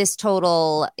Bears. This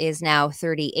total is now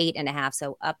 38.5.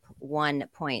 So up 1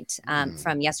 point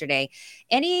from yesterday.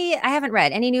 I haven't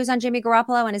read any news on Jimmy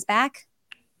Garoppolo and his back.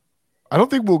 I don't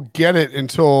think we'll get it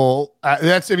until part of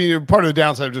the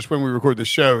downside of just when we record the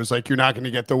show is like you're not going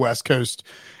to get the West Coast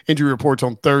injury reports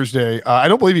on Thursday. I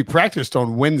don't believe he practiced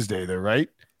on Wednesday, though, right?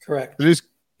 Correct. It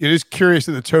is curious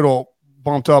that the total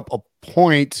bumped up a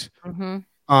point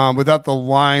without the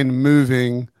line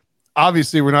moving.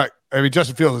 Obviously, we're not.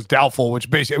 Justin Fields is doubtful, which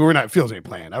basically we're not. Fields ain't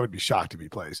playing. I would be shocked if he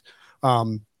plays.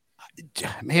 Man,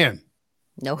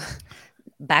 no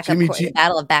backup.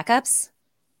 Battle of backups.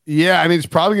 Yeah, it's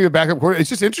probably going to backup quarter. It's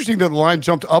just interesting that the line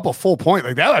jumped up a full point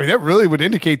like that. That really would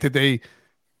indicate that they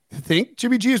think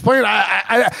Jimmy G is playing.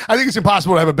 I think it's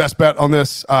impossible to have a best bet on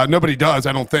this. Nobody does,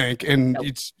 I don't think. And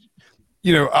it's,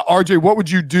 RJ, what would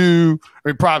you do?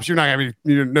 Props. You're not going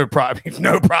to no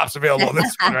props available on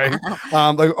this one, right?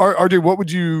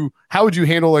 RJ, how would you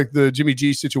handle like the Jimmy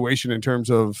G situation in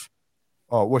terms of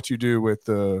what you do with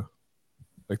the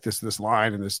this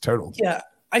line and this total? Yeah.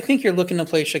 I think you're looking to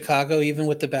play Chicago, even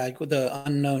with the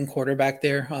unknown quarterback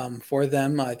there for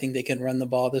them. I think they can run the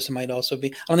ball. This might also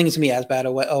be – I don't think it's going to be as bad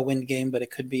a win game, but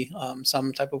it could be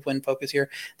some type of win focus here.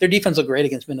 Their defense looked great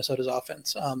against Minnesota's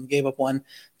offense. Gave up 1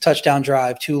 touchdown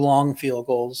drive, 2 long field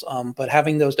goals. But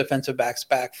having those defensive backs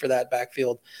back for that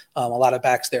backfield, a lot of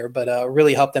backs there, but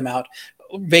really helped them out.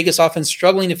 Vegas offense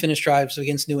struggling to finish drives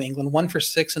against New England, 1 for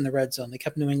 6 in the red zone. They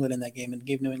kept New England in that game and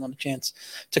gave New England a chance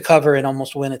to cover and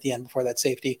almost win at the end before that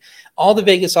safety. All the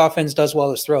Vegas offense does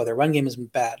well is throw. Their run game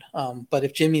isn't bad. But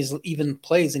if Jimmy's even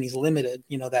plays and he's limited,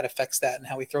 that affects that and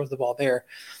how he throws the ball there.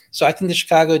 So I think the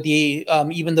Chicago D,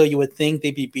 even though you would think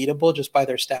they'd be beatable just by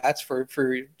their stats for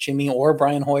Jimmy or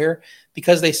Brian Hoyer,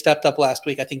 because they stepped up last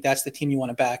week, I think that's the team you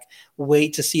want to back.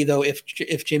 Wait to see, though, if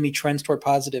Jimmy trends toward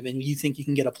positive and you think you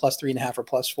can get a +3.5 or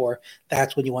 +4,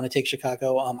 that's when you want to take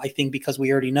Chicago. I think because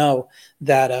we already know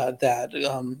that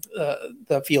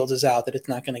the Fields is out, that it's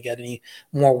not going to get any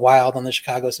more wild on the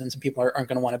Chicago since some people aren't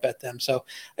going to want to bet them. So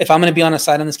if I'm going to be on a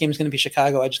side on this game, it's going to be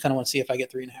Chicago. I just kind of want to see if I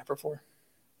get 3.5 or 4.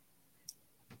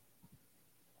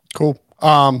 Cool.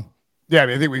 Yeah, I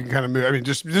mean, I think we can kind of move. I mean,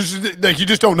 just like you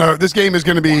just don't know. This game is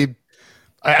going to be.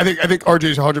 I think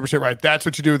RJ's 100% right. That's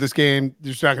what you do with this game.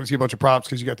 You're just not going to see a bunch of props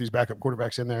because you got these backup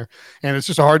quarterbacks in there, and it's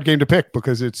just a hard game to pick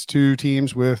because it's two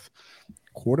teams with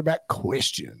quarterback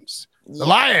questions. The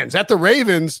Lions at the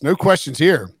Ravens. No questions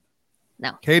here.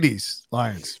 No. Katie's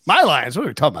Lions. My Lions. What are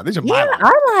we talking about? These are my Lions.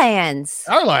 Our Lions.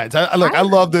 Our Lions. I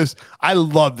love this. I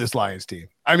love this Lions team.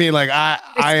 I mean, like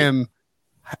I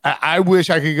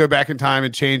wish I could go back in time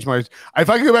and change my.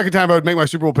 If I could go back in time, I would make my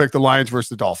Super Bowl pick the Lions versus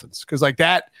the Dolphins because like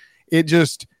that. It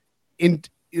just it's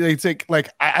like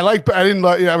I didn't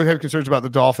I would have concerns about the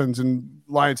Dolphins and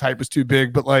Lions hype was too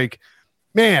big, but like,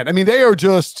 man, I mean, they are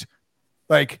just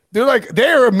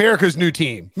they're America's new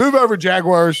team. Move over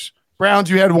Jaguars, Browns.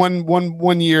 You had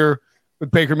one year with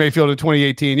Baker Mayfield in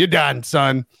 2018. You're done,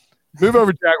 son. Move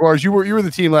over Jaguars. You were the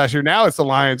team last year. Now it's the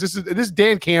Lions. This is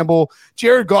Dan Campbell,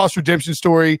 Jared Goff's redemption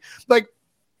story. Like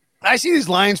I see these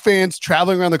Lions fans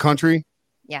traveling around the country.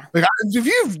 Yeah. Like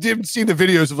if you've seen the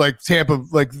videos of like Tampa,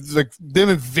 like them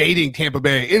invading Tampa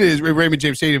Bay, it is Raymond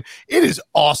James Stadium. It is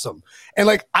awesome. And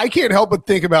like, I can't help but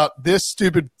think about this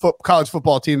stupid college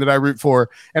football team that I root for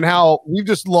and how we've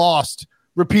just lost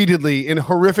repeatedly in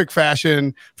horrific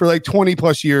fashion for like 20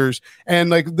 plus years. And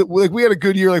like we had a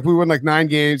good year. Like we won like 9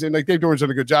 games and like Dave Doran's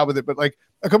done a good job with it. But like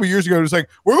a couple years ago, it was like,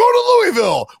 we're going to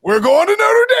Louisville. We're going to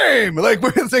Notre Dame. Like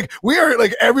it's like, we are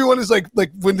like, everyone is like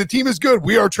when the team is good,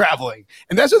 we are traveling.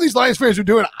 And that's what these Lions fans are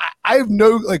doing. I have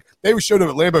no, like they showed up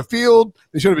at Lambeau Field.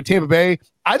 They showed up at Tampa Bay.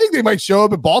 I think they might show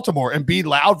up at Baltimore and be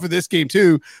loud for this game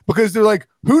too, because they're like,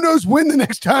 who knows when the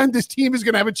next time this team is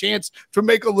going to have a chance to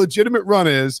make a legitimate run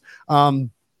is.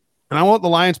 And I want the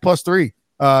Lions +3.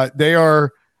 They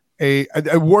are I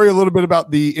worry a little bit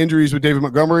about the injuries with David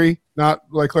Montgomery, not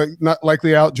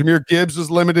likely out. Jahmyr Gibbs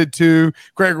is limited to.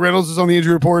 Craig Reynolds is on the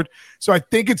injury report. So I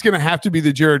think it's going to have to be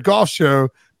the Jared Goff show.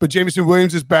 But Jameson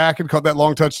Williams is back and caught that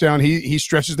long touchdown. He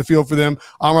stretches the field for them.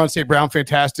 Amon St. Brown,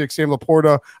 fantastic. Sam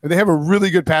Laporta. And they have a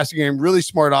really good passing game, really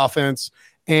smart offense.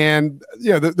 And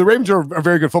yeah, the Ravens are a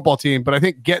very good football team. But I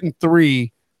think getting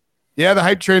 3, yeah, the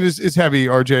hype train is heavy,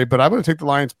 RJ. But I'm going to take the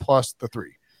Lions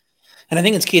 +3. And I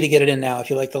think it's key to get it in now if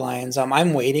you like the Lions.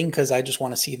 I'm waiting because I just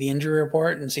want to see the injury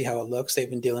report and see how it looks. They've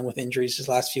been dealing with injuries this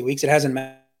last few weeks. It hasn't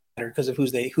mattered because of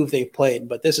who they've played,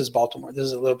 but this is Baltimore. This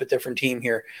is a little bit different team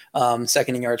here.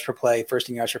 Second in yards per play, first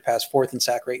in yards per pass, fourth in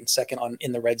sack rate, and second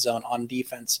in the red zone on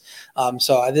defense.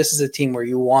 So this is a team where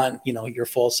you want your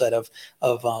full set of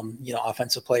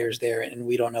offensive players there, and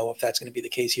we don't know if that's going to be the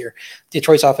case here.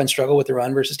 Detroit's offense struggled with the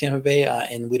run versus Tampa Bay,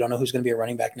 and we don't know who's going to be a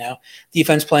running back now.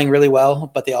 Defense playing really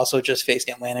well, but they also just faced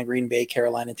Atlanta, Green Bay,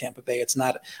 Carolina, and Tampa Bay. It's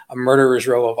not a murderer's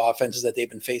row of offenses that they've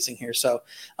been facing here. So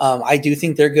I do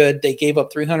think they're good. They gave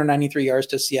up 393 yards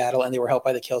to Seattle, and they were helped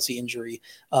by the Kelsey injury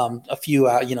a few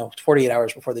 48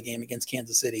 hours before the game against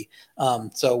Kansas City.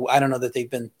 So I don't know that they've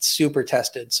been super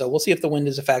tested. So we'll see if the wind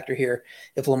is a factor here.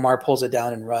 If Lamar pulls it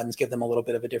down and runs, give them a little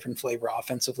bit of a different flavor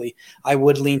offensively. I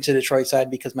would lean to Detroit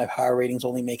side because my power ratings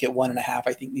only make it 1.5.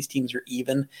 I think these teams are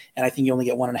even, and I think you only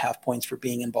get 1.5 points for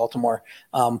being in Baltimore.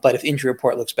 But if injury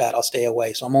report looks bad, I'll stay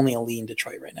away. So I'm only a lean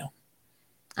Detroit right now.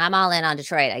 I'm all in on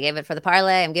Detroit. I gave it for the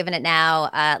parlay. I'm giving it now.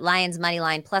 Lions money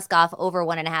line plus Goff over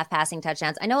 1.5 passing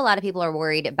touchdowns. I know a lot of people are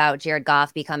worried about Jared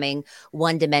Goff becoming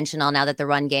one-dimensional now that the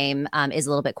run game is a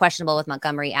little bit questionable with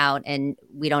Montgomery out, and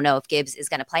we don't know if Gibbs is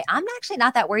going to play. I'm actually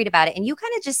not that worried about it. And you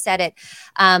kind of just said it,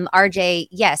 RJ.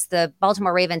 Yes, the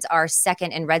Baltimore Ravens are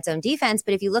second in red zone defense,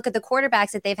 but if you look at the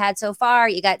quarterbacks that they've had so far,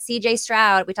 you got CJ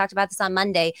Stroud. We talked about this on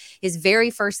Monday, his very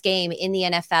first game in the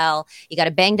NFL. You got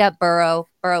a banged up Burrow,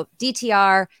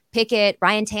 DTR, Pickett,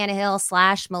 Ryan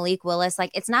Tannehill / Malik Willis.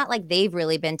 Like, it's not like they've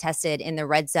really been tested in the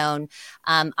red zone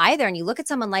either. And you look at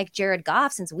someone like Jared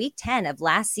Goff since week 10 of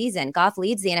last season. Goff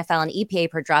leads the NFL in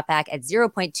EPA per dropback at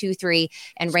 0.23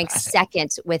 and ranks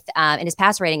second with in his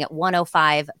pass rating at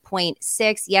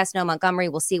 105.6. Yes, no Montgomery.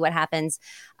 We'll see what happens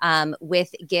with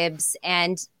Gibbs.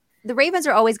 And the Ravens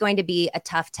are always going to be a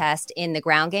tough test in the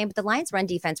ground game, but the Lions run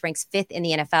defense ranks 5th in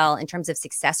the NFL in terms of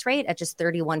success rate at just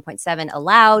 31.7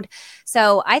 allowed.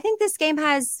 So I think this game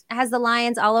has the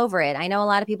Lions all over it. I know a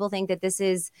lot of people think that this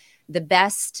is the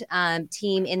best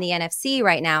team in the NFC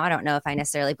right now. I don't know if I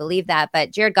necessarily believe that,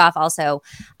 but Jared Goff also,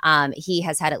 he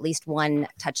has had at least 1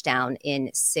 touchdown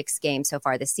in 6 games so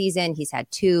far this season. He's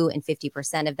had 2 in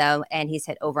 50% of them, and he's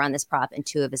hit over on this prop in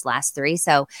 2 of his last 3.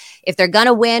 So if they're going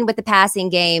to win with the passing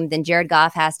game, then Jared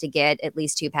Goff has to get at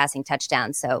least 2 passing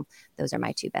touchdowns. So those are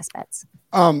my 2 best bets.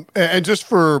 And just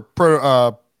for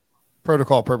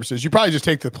protocol purposes, you probably just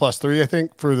take the +3, I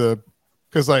think,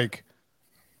 because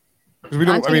we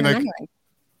don't, I mean, like,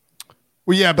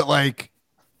 well, yeah, but like,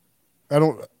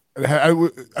 I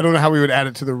don't know how we would add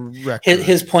it to the record.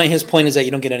 His point is that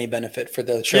you don't get any benefit for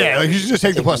the show. Yeah, like you should just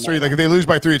take the plus 3. Like if they lose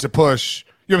by 3, it's a push.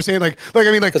 You know what I'm saying? Like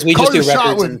I mean, like because we just do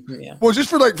records. Well, just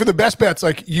for the best bets,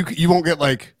 like you won't get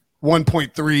like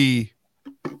 1.3.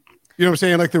 You know what I'm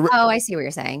saying? Like I see what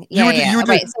you're saying. Yeah,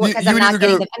 right. So because I'm not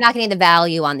getting the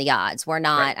value on the odds. We're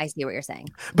not. Right. I see what you're saying.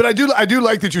 But I do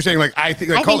like that you're saying like I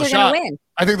think call the shot. Win.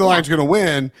 I think the line's going to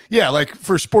win. Yeah, like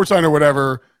for Sportsline or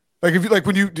whatever. Like if you like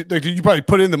when you probably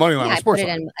put in the money line. Yeah, I put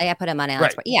in money line.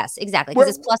 Right. Yes, exactly. Because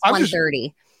it's plus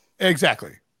 130.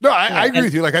 Exactly. No, I agree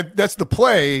with you. Like that's the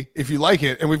play if you like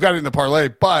it, and we've got it in the parlay.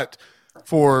 But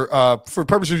for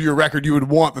purposes of your record, you would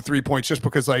want the 3 points just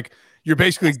because like you're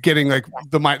basically getting like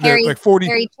like 40.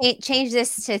 Harry, change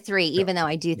this to 3, even though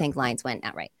I do think lines went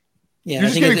outright. Yeah, you're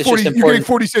just getting 40. You're getting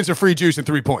 40 cents of free juice and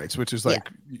 3 points, which is like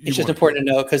it's just important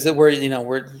to know because we're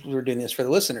doing this for the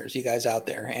listeners, you guys out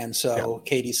there, and so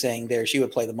Katie's saying there she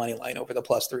would play the money line over the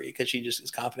plus 3 because she just is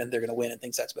confident they're going to win and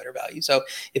thinks that's better value. So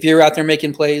if you're out there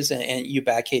making plays and you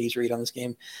back Katie's read on this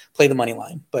game, play the money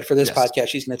line. But for this podcast,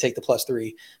 she's going to take the plus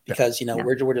 3 because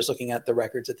we're just looking at the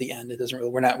records at the end. It doesn't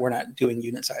really we're not doing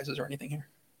unit sizes or anything here.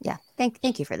 Yeah.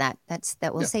 Thank you for that.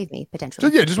 That will save me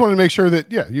potentially. So just wanted to make sure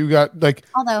that you got like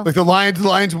the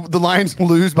Lions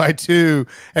lose by 2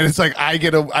 and it's like I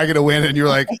get a win and you're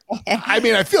like I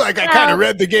mean I feel like I kind of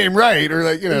read the game right or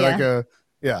like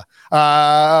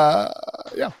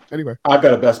anyway. I've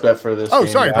got a best bet for this. Oh,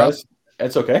 sorry, guys.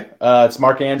 It's okay. It's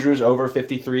Mark Andrews over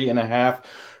 53.5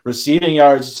 receiving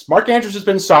yards. Mark Andrews has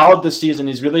been solid this season.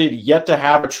 He's really yet to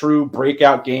have a true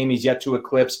breakout game. He's yet to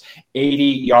eclipse 80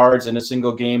 yards in a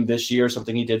single game this year,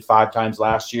 something he did 5 times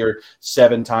last year,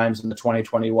 7 times in the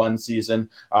 2021 season.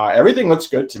 Everything looks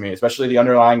good to me, especially the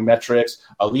underlying metrics,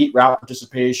 elite route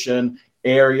participation,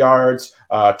 air yards,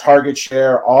 target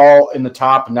share, all in the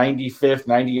top 95th,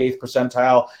 98th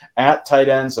percentile at tight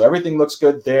end. So everything looks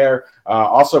good there.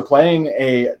 Also playing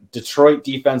a Detroit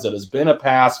defense that has been a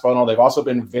pass funnel. They've also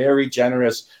been very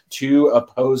generous to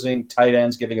opposing tight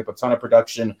ends, giving up a ton of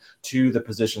production to the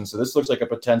position. So this looks like a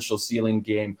potential ceiling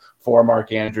game for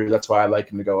Mark Andrews. That's why I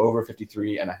like him to go over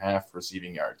 53.5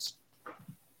 receiving yards.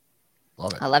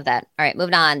 Love it. I love that. All right,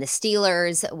 moving on. The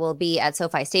Steelers will be at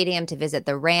SoFi Stadium to visit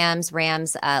the Rams.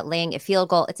 Rams laying a field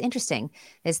goal. It's interesting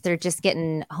is they're just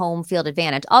getting home field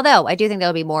advantage. Although I do think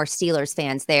there'll be more Steelers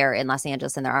fans there in Los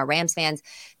Angeles than there are Rams fans.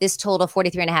 This total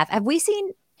 43.5. Have we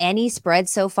seen any spread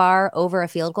so far over a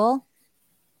field goal?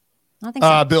 I don't think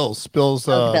so. Bills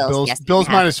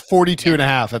minus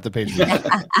 42.5 at the Patriots.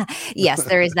 Yes,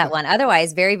 there is that one.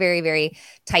 Otherwise, very, very, very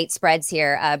tight spreads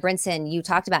here. Brinson, you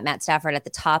talked about Matt Stafford at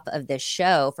the top of this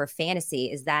show for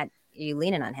fantasy. Are you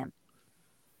leaning on him?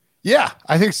 Yeah,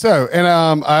 I think so. And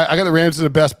I got the Rams as the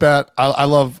best bet. I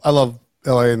love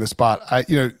LA in the spot.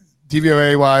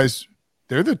 DVOA wise,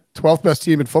 they're the 12th best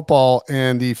team in football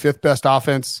and the 5th best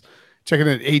offense. Checking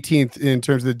at 18th in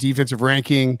terms of the defensive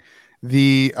ranking.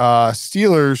 The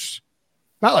Steelers,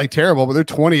 not like terrible, but they're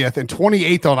 20th and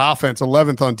 28th on offense,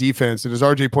 11th on defense. And as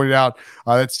RJ pointed out,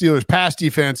 that Steelers pass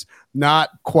defense, not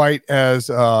quite as,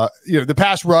 the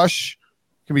pass rush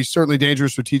can be certainly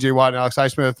dangerous with TJ Watt and Alex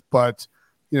Highsmith, but,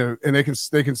 and they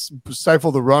can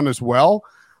stifle the run as well.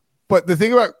 But the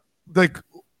thing about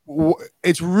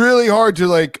it's really hard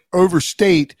to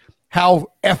overstate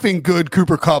how effing good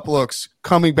Cooper Kupp looks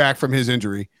coming back from his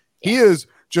injury. He is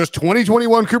just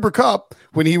 2021 Cooper Kupp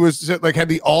when he was had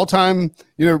the all-time,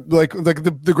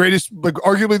 the greatest,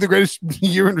 arguably the greatest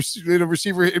year in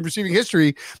receiving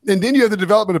history. And then you have the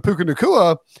development of Puka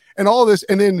Nacua and all of this.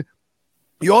 And then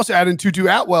you also add in Tutu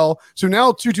Atwell. So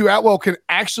now Tutu Atwell can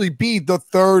actually be the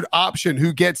third option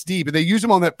who gets deep. And they use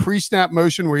him on that pre-snap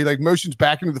motion where he motions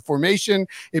back into the formation.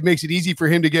 It makes it easy for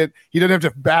him he doesn't have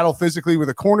to battle physically with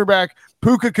a cornerback.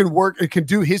 Puka can work and can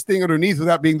do his thing underneath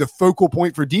without being the focal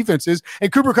point for defenses.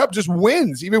 And Cooper Kupp just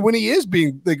wins even when he is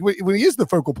when he is the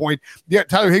focal point. Yeah,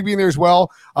 Tyler Higbee in there as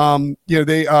well.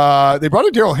 They brought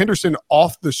in Darrell Henderson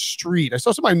off the street. I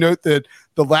saw somebody note that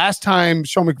the last time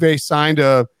Sean McVay signed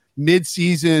a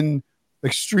mid-season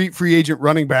street free agent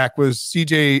running back was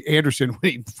CJ Anderson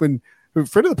when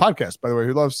friend of the podcast, by the way,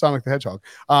 who loves Sonic the Hedgehog,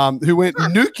 who went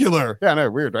nuclear. Yeah, I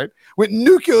know, weird, right? Went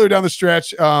nuclear down the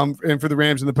stretch and for the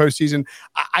Rams in the postseason.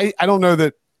 I don't know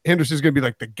that Henderson's going to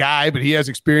be the guy, but he has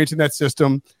experience in that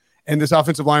system and this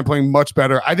offensive line playing much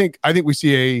better. I think we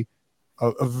see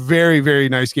a very, very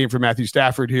nice game for Matthew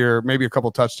Stafford here, maybe a couple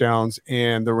touchdowns,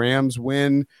 and the Rams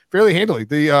win fairly handily.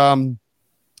 The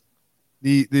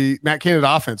Matt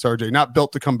Canada offense, RJ, not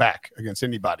built to come back against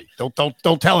anybody.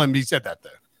 Don't tell him he said that though.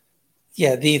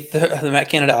 Yeah, the Matt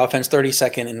Canada offense,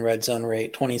 32nd in red zone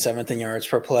rate, 27th in yards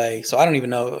per play. So I don't even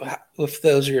know if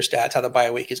those are your stats, how the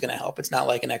bye week is going to help. It's not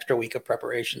like an extra week of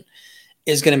preparation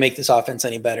is going to make this offense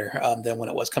any better than when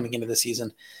it was coming into the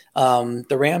season.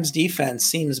 The Rams defense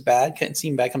seems bad. Couldn't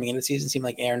seem bad coming into the season. Seemed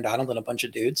like Aaron Donald and a bunch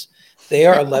of dudes. They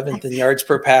are 11th in yards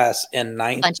per pass and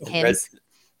 9th. Bunch of hims.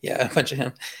 Yeah, a bunch of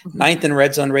him. 9th in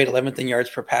red zone rate, 11th in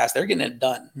yards per pass. They're getting it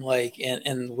done.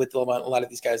 And with a lot of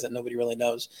these guys that nobody really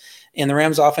knows. And the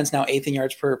Rams offense now 8th in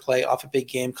yards per play off a big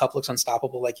game. Kupp looks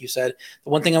unstoppable, like you said. The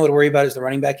one thing I would worry about is the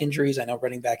running back injuries. I know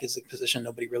running back is a position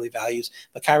nobody really values,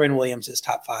 but Kyren Williams is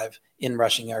top 5 in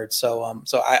rushing yards. So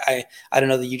I don't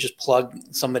know that you just plug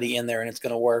somebody in there and it's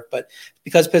going to work. But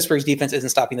because Pittsburgh's defense isn't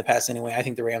stopping the pass anyway, I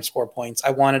think the Rams score points. I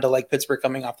wanted to like Pittsburgh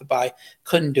coming off the bye.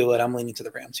 Couldn't do it. I'm leaning to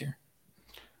the Rams here.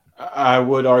 I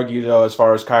would argue, though, as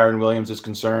far as Kyren Williams is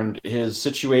concerned, his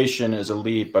situation is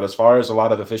elite, but as far as a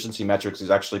lot of efficiency metrics, he's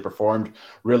actually performed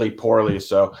really poorly.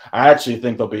 So I actually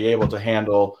think they'll be able to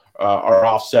handle or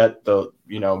offset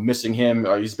missing him.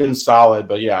 He's been solid,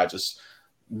 but yeah, just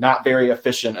not very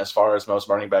efficient as far as most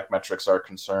running back metrics are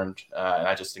concerned. And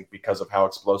I just think because of how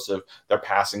explosive their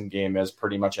passing game is,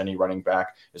 pretty much any running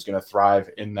back is going to thrive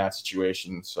in that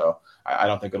situation. So I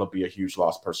don't think it'll be a huge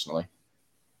loss personally.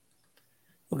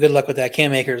 Well, good luck with that.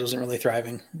 Cam Akers wasn't really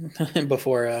thriving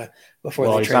before.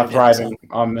 Well, he's not thriving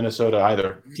on Minnesota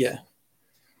either. Yeah,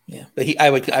 but I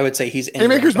would say he's.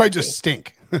 Cam Akers might just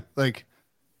stink. Like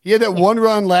he had that one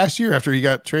run last year after he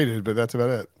got traded, but that's about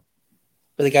it.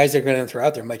 But the guys they're going to throw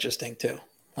out there might just stink too,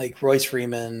 like Royce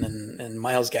Freeman and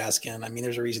Myles Gaskin. I mean,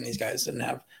 there's a reason these guys didn't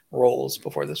have roles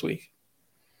before this week.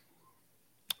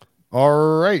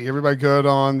 All right, everybody good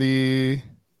on the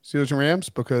Steelers and Rams,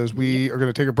 because we are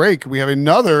going to take a break. We have an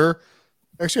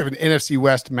NFC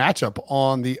West matchup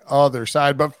on the other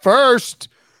side. But first,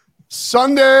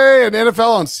 Sunday and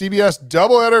NFL on CBS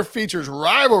doubleheader features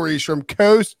rivalries from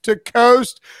coast to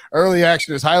coast. Early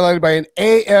action is highlighted by an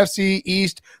AFC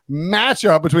East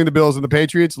matchup between the Bills and the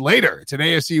Patriots. Later, it's an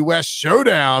AFC West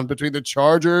showdown between the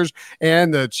Chargers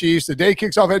and the Chiefs. The day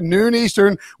kicks off at noon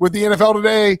Eastern with the NFL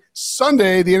Today.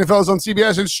 Sunday, the NFL is on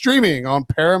CBS and streaming on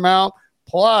Paramount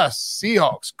Plus.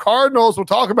 Seahawks, Cardinals. We'll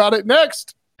talk about it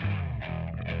next.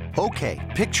 Okay,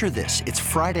 picture this. It's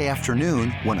Friday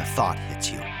afternoon when a thought hits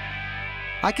you.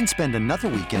 I can spend another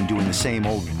weekend doing the same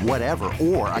old whatever,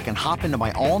 or I can hop into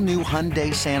my all-new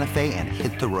Hyundai Santa Fe and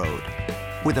hit the road.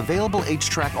 With available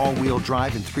H-Track all-wheel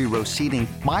drive and 3-row seating,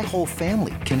 my whole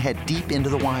family can head deep into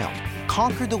the wild.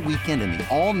 Conquer the weekend in the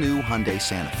all-new Hyundai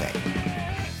Santa Fe.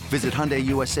 Visit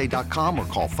HyundaiUSA.com or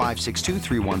call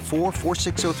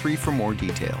 562-314-4603 for more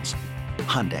details.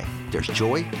 Hyundai, there's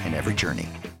joy in every journey.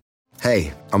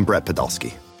 Hey, I'm Brett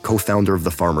Podolsky, co-founder of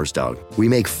The Farmer's Dog. We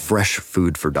make fresh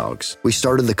food for dogs. We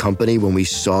started the company when we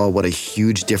saw what a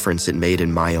huge difference it made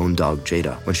in my own dog,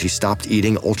 Jada, when she stopped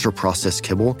eating ultra-processed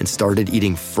kibble and started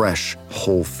eating fresh,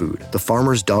 whole food. The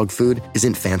Farmer's Dog food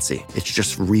isn't fancy. It's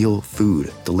just real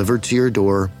food delivered to your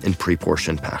door in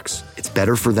pre-portioned packs. It's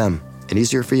better for them and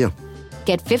easier for you.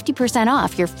 Get 50%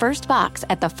 off your first box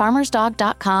at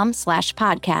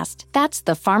thefarmersdog.com/podcast. That's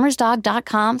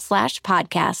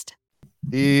thefarmersdog.com/podcast.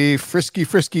 The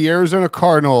frisky Arizona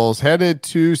Cardinals headed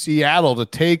to Seattle to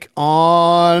take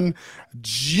on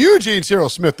Eugene Cyril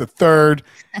Smith III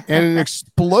and an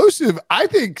explosive, I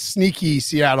think, sneaky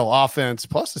Seattle offense.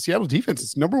 Plus, the Seattle defense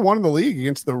is number 1 in the league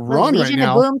against the run right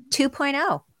now. Boom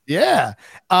 2.0. Yeah.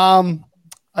 I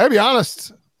gotta be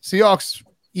honest, Seahawks,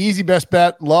 easy best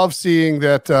bet. Love seeing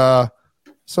that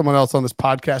someone else on this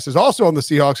podcast is also on the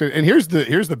Seahawks. And here's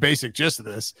the basic gist of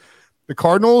this. The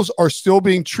Cardinals are still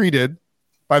being treated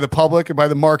by the public and by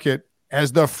the market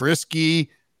as the frisky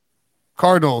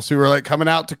Cardinals who are like coming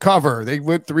out to cover. They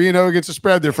went 3-0 against the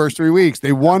spread their first 3 weeks.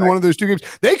 They won one of those 2 games.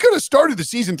 They could have started the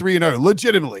season 3-0,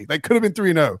 legitimately. They could have been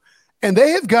 3-0. And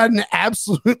they have gotten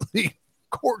absolutely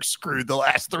corkscrewed the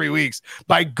last 3 weeks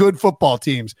by good football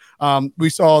teams. We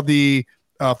saw the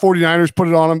 49ers put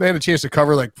it on them. They had a chance to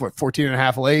cover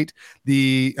 14.5 late.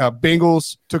 The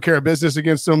Bengals took care of business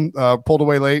against them, pulled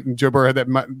away late, and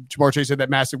Ja'Marr Chase had that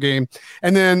massive game.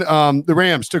 And then the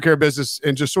Rams took care of business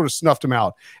and just sort of snuffed them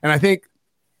out. And I think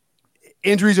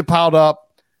injuries have piled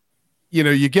up. You know,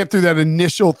 you get through that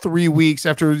initial 3 weeks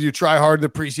after you try hard in the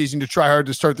preseason, you try hard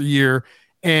to start the year,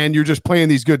 and you're just playing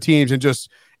these good teams, and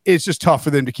it's just tough for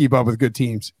them to keep up with good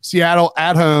teams. Seattle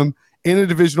at home in a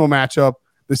divisional matchup.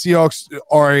 The Seahawks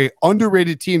are a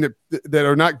underrated team that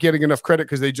are not getting enough credit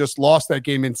because they just lost that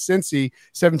game in Cincy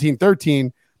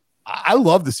 17-13. I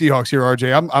love the Seahawks here,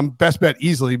 RJ. I'm best bet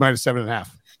easily -7.5.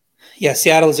 Yeah,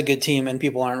 Seattle is a good team, and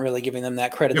people aren't really giving them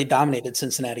that credit. They dominated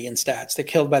Cincinnati in stats. They're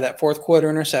killed by that fourth quarter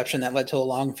interception that led to a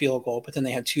long field goal, but then they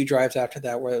had 2 drives after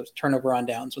that where it was turnover on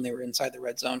downs when they were inside the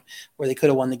red zone, where they could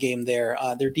have won the game there.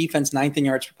 Their defense, 9th in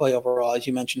yards per play overall, as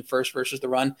you mentioned, first versus the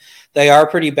run. They are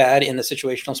pretty bad in the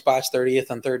situational spots,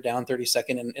 30th on third down,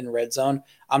 32nd in red zone.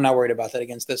 I'm not worried about that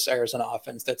against this Arizona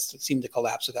offense that seemed to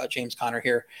collapse without James Conner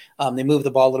here. They moved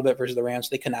the ball a little bit versus the Rams.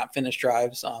 They cannot finish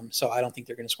drives, so I don't think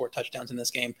they're going to score touchdowns in this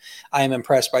game. I am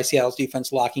impressed by Seattle's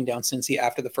defense locking down Cincy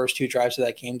after the first 2 drives of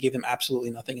that game, gave them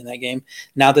absolutely nothing in that game.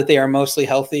 Now that they are mostly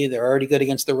healthy, they're already good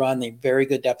against the run. They have very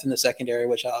good depth in the secondary,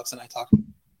 which Alex and I talked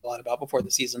a lot about before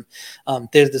the season.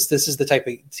 This is the type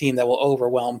of team that will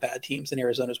overwhelm bad teams, and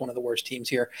Arizona is one of the worst teams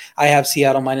here. I have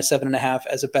Seattle -7.5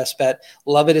 as a best bet.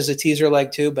 Love it as a teaser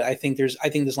leg too, but I think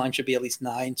this line should be at least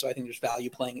 9, so I think there's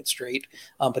value playing it straight.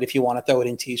 But if you want to throw it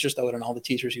in teasers, throw it in all the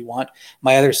teasers you want.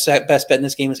 My other best bet in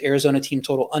this game is Arizona team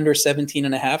total under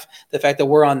 17.5. The fact that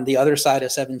we're on the other side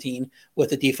of 17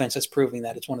 with a defense that's proving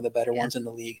that it's one of the better ones in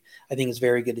the league, I think it's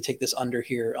very good to take this under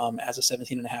here as a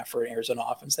 17.5 for an Arizona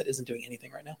offense that isn't doing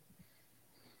anything right now.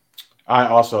 I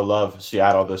also love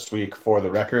Seattle this week for the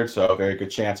record, so a very good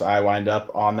chance I wind up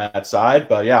on that side.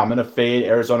 But yeah, I'm going to fade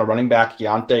Arizona running back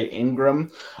Keaontay Ingram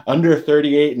under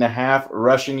 38.5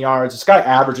 rushing yards. This guy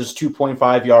averages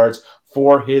 2.5 yards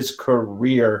for his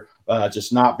career.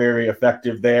 Just not very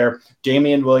effective there.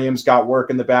 Damian Williams got work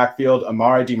in the backfield.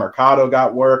 Amari DiMercado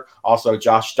got work. Also,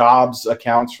 Josh Dobbs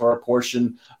accounts for a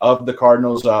portion of the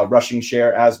Cardinals' rushing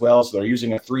share as well. So they're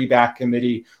using a 3-back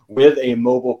committee with a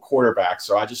mobile quarterback.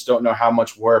 So I just don't know how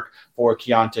much work for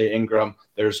Keaontay Ingram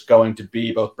there's going to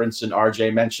be. Both Brinson and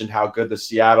RJ mentioned how good the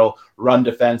Seattle run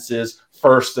defense is,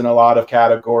 first in a lot of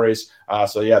categories.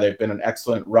 So yeah, they've been an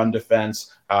excellent run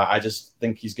defense. I just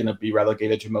think he's going to be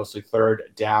relegated to mostly third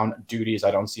down duties.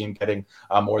 I don't see him getting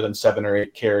more than 7 or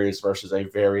 8 carries versus a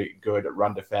very good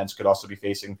run defense. Could also be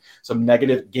facing some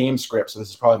negative game script. So this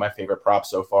is probably my favorite prop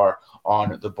so far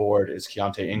on the board is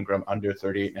Keaontay Ingram under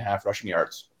 38.5 rushing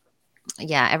yards.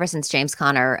 Yeah, ever since James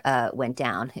Conner went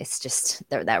down, it's just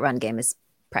that run game is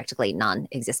practically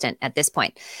non-existent at this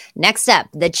point. Next up,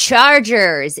 the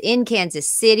Chargers in Kansas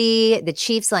City. The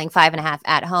Chiefs laying 5.5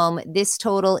 at home. This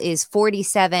total is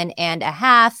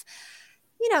 47.5.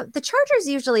 You know, the Chargers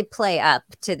usually play up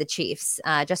to the Chiefs.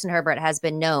 Justin Herbert has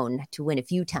been known to win a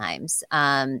few times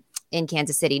in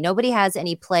Kansas City. Nobody has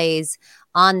any plays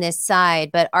on this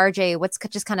side, but RJ, what's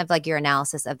just kind of like your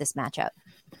analysis of this matchup?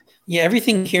 Yeah,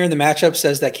 everything here in the matchup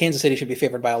says that Kansas City should be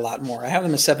favored by a lot more. I have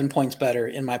them as 7 points better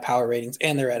in my power ratings,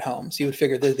 and they're at home. So you would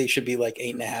figure that they should be like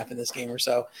 8.5 in this game or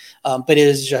so. But it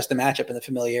is just the matchup and the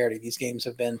familiarity. These games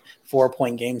have been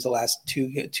 4-point games the last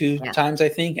two times, I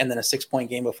think, and then a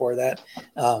 6-point game before that.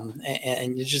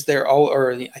 And it's just they're all,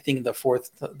 or I think the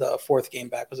fourth game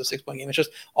back was a 6-point game. It's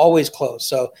just always close.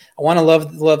 So I want to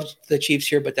love the Chiefs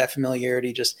here, but that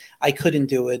familiarity I couldn't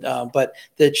do it. But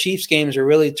the Chiefs games are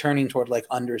really turning toward like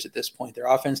unders at this point. Their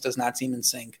offense does not seem in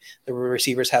sync. The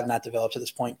receivers have not developed to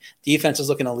this point. Defense is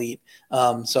looking elite.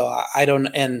 So I don't,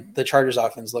 and the Chargers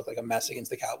offense looked like a mess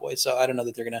against the Cowboys. So I don't know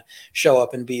that they're going to show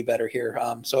up and be better here.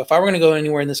 So if I were going to go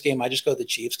anywhere in this game, I just go the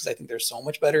Chiefs because I think they're so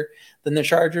much better than the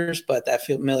Chargers. But that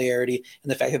familiarity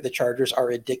and the fact that the Chargers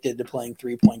are addicted to playing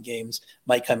 3-point games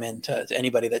might come in to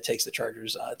anybody that takes the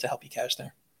Chargers to help you cash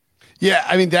there. Yeah,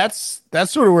 I mean that's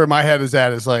sort of where my head is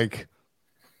at. Is like,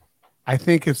 I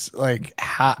think it's like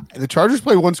the Chargers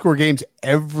play 1-score games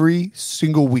every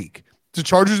single week. The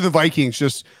Chargers and the Vikings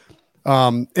just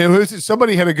and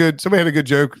somebody had a good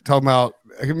joke talking about,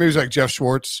 maybe it was like Jeff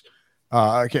Schwartz.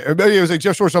 Maybe it was like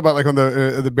Jeff Schwartz talking about like on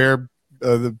the Bear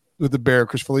with the Bear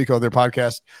Chris Felico, their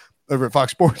podcast over at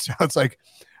Fox Sports. It's like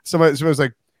somebody was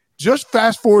like, just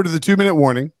fast forward to the 2-minute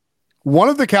warning. One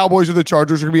of the Cowboys or the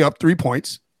Chargers are going to be up 3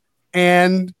 points,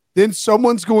 and then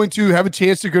someone's going to have a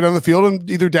chance to go down the field, and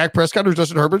either Dak Prescott or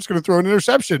Justin Herbert's going to throw an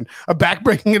interception, a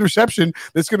back-breaking interception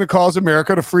that's going to cause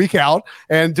America to freak out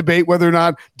and debate whether or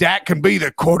not Dak can be the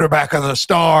quarterback of the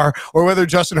star or whether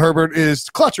Justin Herbert is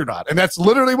clutch or not. And that's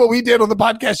literally what we did on the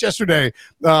podcast yesterday.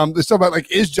 It's talking about,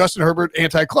 like, is Justin Herbert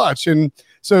anti-clutch? And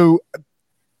so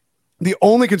the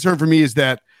only concern for me is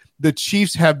that the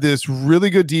Chiefs have this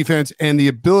really good defense and the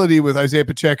ability with Isaiah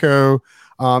Pacheco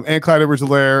and Clyde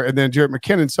Edwards-Helaire and then Jerick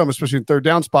McKinnon, some especially in third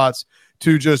down spots,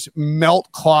 to just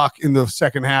melt clock in the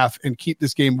second half and keep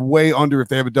this game way under if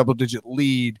they have a double-digit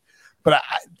lead. But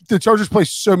the Chargers play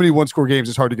so many 1-score games,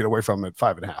 it's hard to get away from at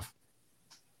 5.5.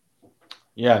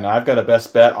 Yeah, and I've got a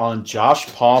best bet on Josh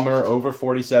Palmer over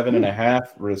 47.5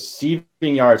 receiving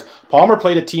yards. Palmer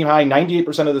played a team high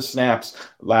 98% of the snaps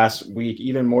last week,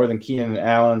 even more than Keenan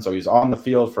Allen. So he's on the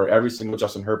field for every single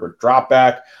Justin Herbert drop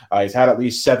back. He's had at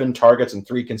least 7 targets in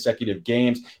 3 consecutive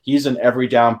games. He's an every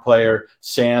down player.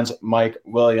 Sans Mike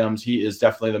Williams. He is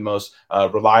definitely the most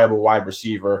reliable wide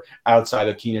receiver outside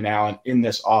of Keenan Allen in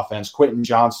this offense. Quentin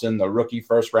Johnson, the rookie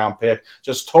first-round pick,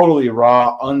 just totally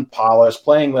raw, unpolished,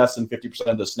 playing less than 50%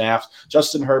 of the snaps.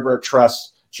 Justin Herbert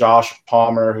trusts Josh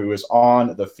Palmer, who is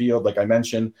on the field, like I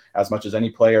mentioned, as much as any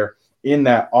player in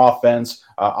that offense.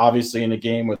 Obviously, in a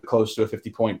game with close to a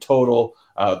 50-point total,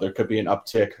 there could be an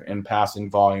uptick in passing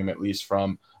volume, at least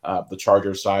from the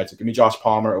Chargers side. So give me Josh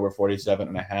Palmer over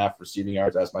 47.5 receiving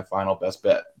yards as my final best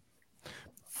bet.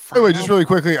 By the way, just really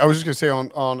quickly, I was just going to say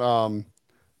on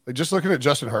just looking at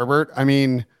Justin Herbert, I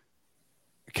mean,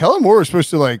 Kellen Moore is supposed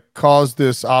to cause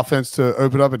this offense to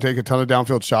open up and take a ton of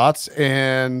downfield shots,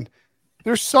 and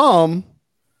there's some.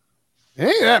 It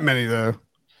ain't that many though.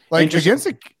 Against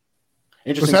the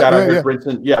Interesting stat I heard,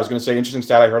 Brinson. Yeah, I was going to say, interesting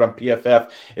stat I heard on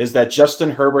PFF is that Justin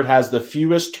Herbert has the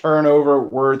fewest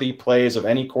turnover-worthy plays of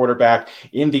any quarterback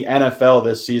in the NFL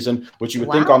this season, which you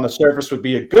would think on the surface would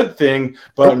be a good thing,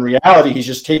 but in reality, he's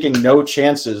just taking no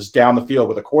chances down the field.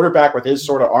 With a quarterback with his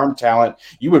sort of arm talent,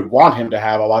 you would want him to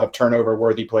have a lot of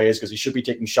turnover-worthy plays because he should be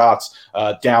taking shots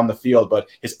down the field, but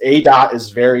his ADOT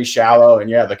is very shallow,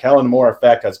 and the Kellen Moore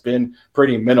effect has been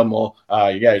pretty minimal.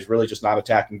 He's really just not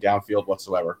attacking downfield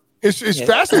whatsoever. It's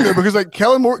fascinating though, because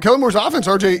Kellen Moore's offense,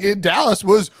 RJ, in Dallas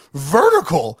was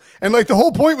vertical, and the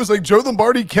whole point was Joe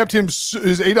Lombardi kept his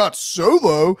ADOT so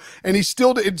low, and it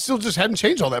still just hadn't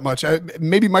changed all that much.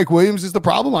 Maybe Mike Williams is the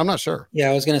problem. I'm not sure.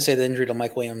 Yeah, I was going to say the injury to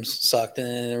Mike Williams sucked,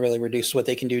 and it really reduced what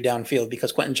they can do downfield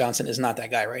because Quentin Johnson is not that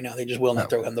guy right now. They just will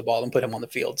not throw him the ball and put him on the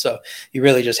field. So you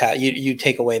really just have you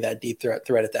take away that deep threat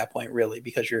at that point, really,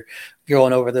 because you're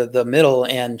going over the middle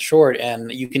and short,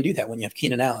 and you can do that when you have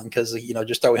Keenan Allen because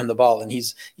just throw him the ball, and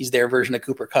he's their version of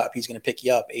Cooper Kupp. He's going to pick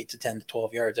you up 8 to 10 to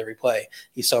 12 yards every play.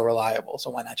 He's so reliable. So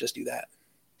why not just do that?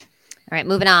 All right,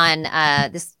 moving on.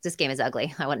 This game is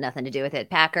ugly. I want nothing to do with it.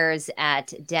 Packers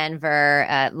at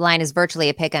Denver. Line is virtually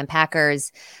a pick on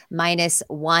Packers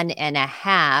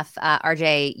 -1.5.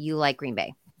 RJ, you like Green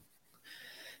Bay?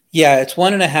 Yeah, it's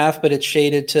 1.5, but it's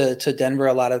shaded to Denver.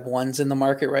 A lot of ones in the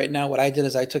market right now. What I did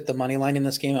is I took the money line in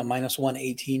this game at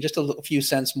 -118, just a few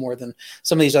cents more than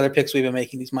some of these other picks we've been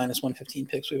making, these -115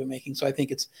 picks we've been making. So I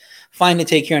think it's fine to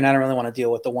take here, and I don't really want to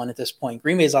deal with the one at this point.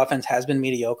 Green Bay's offense has been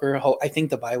mediocre. I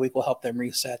think the bye week will help them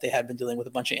reset. They had been dealing with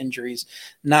a bunch of injuries,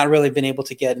 not really been able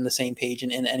to get in the same page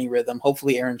and in any rhythm.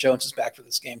 Hopefully Aaron Jones is back for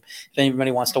this game. If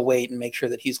anybody wants to wait and make sure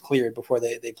that he's cleared before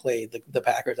they play the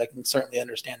Packers, I can certainly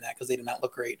understand that because they did not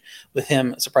look great with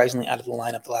him surprisingly out of the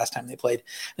lineup the last time they played. I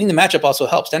think the matchup also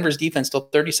helps. Denver's defense still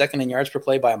 32nd in yards per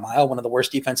play by a mile, one of the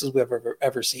worst defenses we've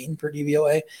ever seen per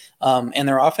DVOA. And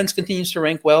their offense continues to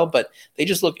rank well, but they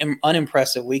just look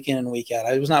unimpressive week in and week out.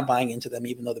 I was not buying into them,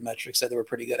 even though the metrics said they were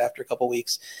pretty good after a couple of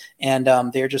weeks. And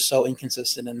they're just so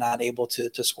inconsistent and not able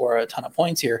to score a ton of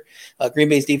points here. Green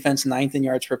Bay's defense 9th in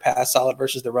yards per pass, solid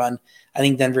versus the run. I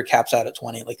think Denver caps out at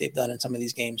 20 like they've done in some of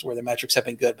these games where the metrics have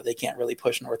been good, but they can't really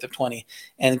push north of 20.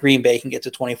 And Green Bay can get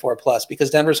to 24 plus because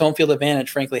Denver's home field advantage,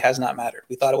 frankly, has not mattered.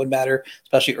 We thought it would matter,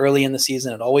 especially early in the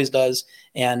season. It always does.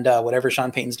 And whatever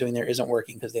Sean Payton's doing there isn't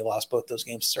working because they lost both those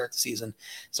games to start the season.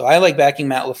 So I like backing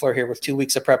Matt LaFleur here with 2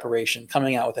 weeks of preparation,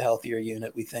 coming out with a healthier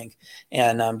unit, we think,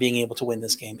 and being able to win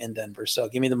this game in Denver. So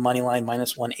give me the money line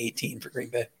 -118 for Green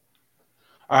Bay.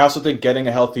 I also think getting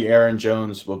a healthy Aaron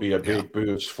Jones will be a big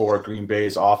boost for Green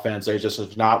Bay's offense. They just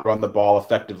have not run the ball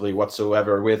effectively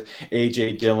whatsoever with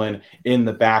A.J. Dillon in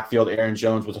the backfield. Aaron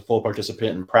Jones was a full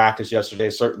participant in practice yesterday,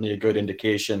 certainly a good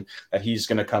indication that he's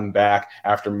going to come back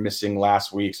after missing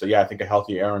last week. So, I think a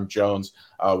healthy Aaron Jones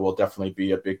will definitely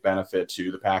be a big benefit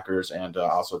to the Packers and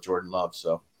also Jordan Love.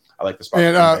 So, I like the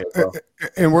spot.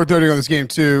 And we're noting on this game,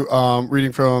 too,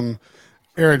 reading from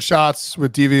Aaron Schatz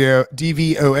with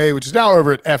DVOA, which is now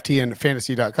over at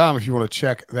ftnfantasy.com if you want to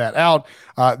check that out.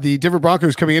 The Denver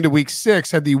Broncos coming into week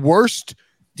 6 had the worst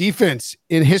defense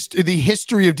in the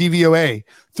history of DVOA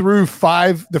through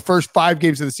the first 5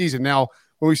 games of the season. Now,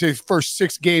 when we say first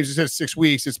 6 games instead of 6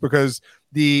 weeks, it's because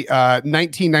the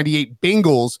 1998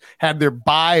 Bengals had their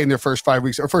bye in their first 5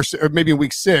 weeks, or maybe in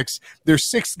week 6. Their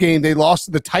 6th game, they lost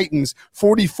to the Titans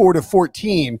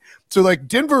 44-14. So,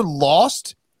 Denver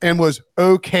lost and was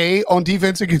okay on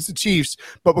defense against the Chiefs,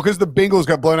 but because the Bengals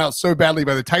got blown out so badly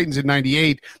by the Titans in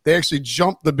 '98, they actually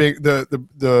jumped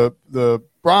the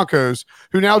Broncos,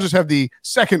 who now just have the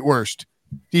second worst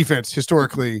defense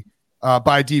historically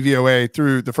by DVOA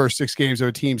through the first 6 games of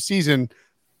a team season.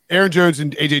 Aaron Jones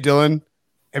and A.J. Dillon.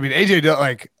 I mean,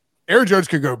 Aaron Jones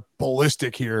could go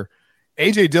ballistic here.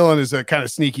 A.J. Dillon is a kind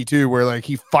of sneaky too, where like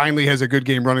he finally has a good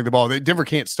game running the ball. Denver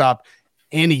can't stop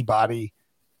anybody.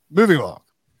 Moving along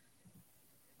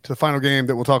to the final game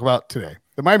that we'll talk about today.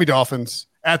 The Miami Dolphins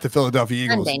at the Philadelphia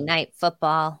Eagles. Sunday night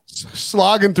football.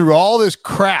 Slogging through all this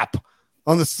crap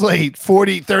on the slate,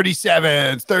 40,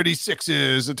 37s,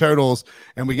 36s, the totals,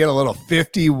 and we get a little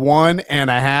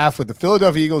 51.5 with the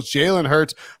Philadelphia Eagles. Jalen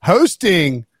Hurts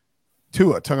hosting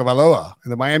Tua Tagovailoa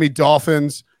and the Miami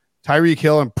Dolphins. Tyreek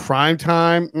Hill in prime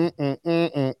time.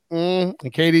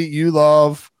 And Katie, you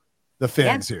love the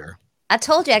Fins here. I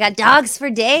told you I got dogs for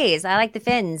days. I like the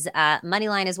Fins, money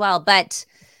line as well. But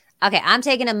okay, I'm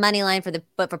taking a money line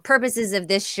but for purposes of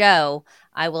this show,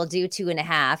 I will do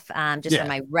 2.5, just for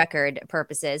my record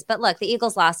purposes. But look, the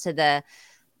Eagles lost to the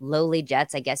lowly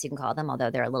Jets, I guess you can call them, although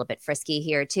they're a little bit frisky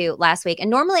here too last week. And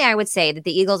normally I would say that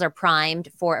the Eagles are primed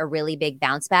for a really big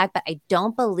bounce back, but I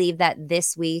don't believe that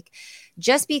this week,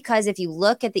 just because if you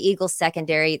look at the Eagles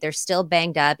secondary, they're still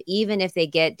banged up. Even if they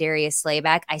get Darius Slay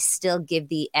back, I still give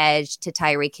the edge to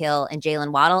Tyreek Hill and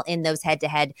Jalen Waddle in those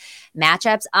head-to-head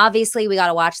matchups. Obviously, we got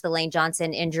to watch the Lane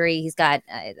Johnson injury. He's got,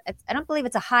 I don't believe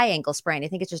it's a high ankle sprain. I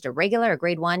think it's just a regular, a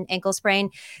grade 1 ankle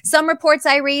sprain. Some reports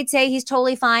I read say he's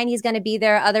totally fine. He's going to be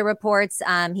there. Other reports,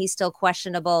 he's still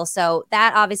questionable. So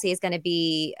that obviously is going to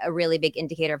be a really big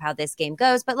indicator of how this game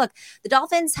goes. But look, the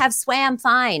Dolphins have swam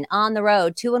fine on the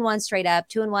road, 2-1 straight up,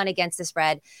 2-1 against the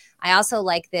spread. I also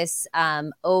like this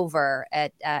over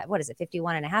at,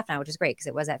 51.5 now, which is great because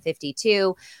it was at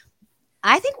 52.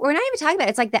 I think we're not even talking about it.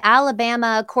 It's like the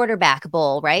Alabama quarterback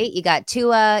bowl, right? You got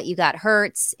Tua, you got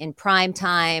Hurts in prime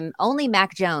time. Only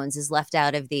Mac Jones is left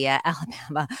out of the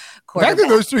Alabama quarterback. The fact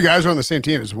that those three guys are on the same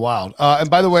team is wild. And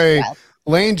by the way,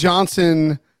 Lane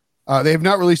Johnson, they have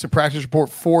not released a practice report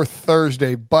for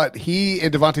Thursday, but he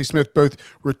and Devontae Smith both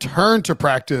returned to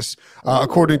practice,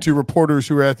 according to reporters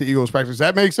who were at the Eagles practice.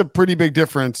 That makes a pretty big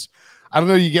difference. I don't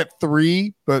know, you get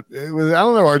 3, but I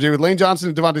don't know, RJ, with Lane Johnson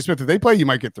and Devontae Smith, if they play, you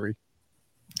might get 3.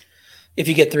 If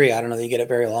you get 3, I don't know that you get it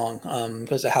very long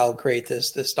because of how great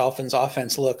this Dolphins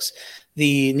offense looks.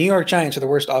 The New York Giants are the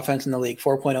worst offense in the league,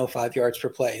 4.05 yards per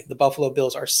play. The Buffalo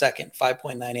Bills are second,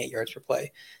 5.98 yards per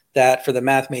play. That, for the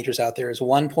math majors out there, is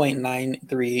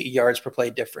 1.93 yards per play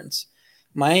difference.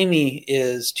 Miami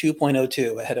is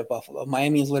 2.02 ahead of Buffalo.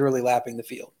 Miami is literally lapping the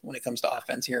field when it comes to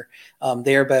offense here.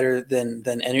 They are better than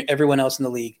everyone else in the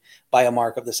league by a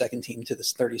mark of the second team to the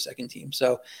 32nd team.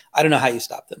 So I don't know how you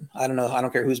stop them. I don't know. I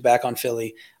don't care who's back on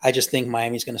Philly. I just think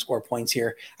Miami's going to score points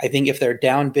here. I think if they're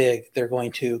down big, they're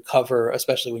going to cover,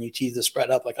 especially when you tease the spread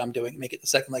up like I'm doing, make it the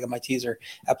second leg of my teaser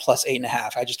at plus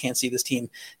 8.5. I just can't see this team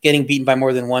getting beaten by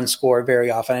more than one score very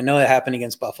often. I know that happened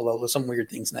against Buffalo. There's some weird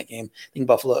things in that game.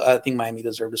 I think Miami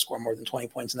deserved to score more than 20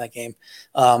 points in that game.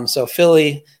 So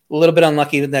Philly, a little bit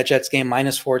unlucky with that Jets game,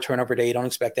 -4 turnover day. You don't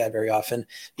expect that very often.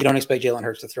 You don't expect Jalen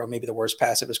Hurts to throw maybe the worst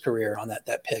pass of his career on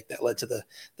that pick that led to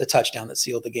the touchdown that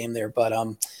sealed the game there. But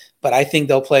I think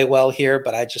they'll play well here,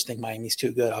 but I just think Miami's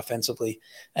too good offensively,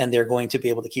 and they're going to be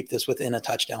able to keep this within a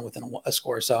touchdown, within a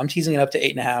score. So I'm teasing it up to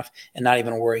 8.5 and not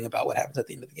even worrying about what happens at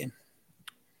the end of the game.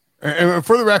 And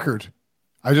for the record,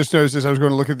 I just noticed as I was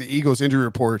going to look at the Eagles injury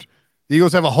report. The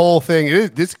Eagles have a whole thing.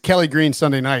 This Kelly Green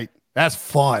Sunday night. That's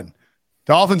fun.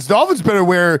 Dolphins better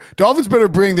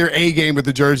bring their A game with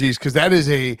the jerseys because that is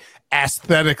a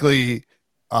aesthetically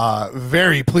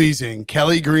very pleasing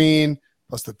Kelly Green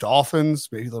plus the Dolphins,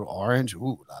 maybe a little orange.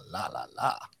 Ooh, la la la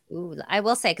la. Ooh, I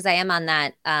will say, because I am on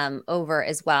that over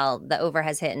as well. The over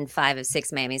has hit in 5 of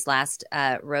 6 Miami's last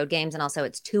road games, and also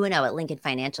it's 2-0 at Lincoln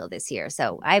Financial this year.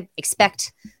 So I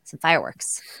expect some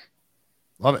fireworks.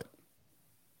 Love it.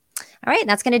 All right,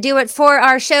 that's going to do it for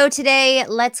our show today.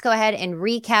 Let's go ahead and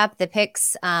recap the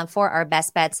picks for our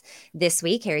best bets this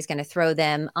week. Harry's going to throw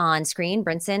them on screen.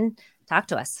 Brinson, talk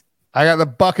to us. I got the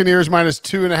Buccaneers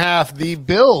 -2.5, the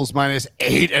Bills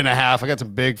 -8.5. I got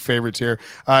some big favorites here,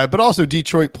 but also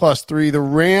Detroit +3, the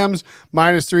Rams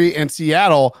 -3, and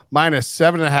Seattle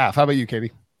 -7.5. How about you,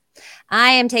 Katie?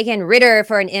 I am taking Ritter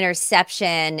for an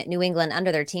interception. New England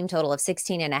under their team total of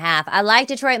 16.5. I like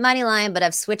Detroit money line, but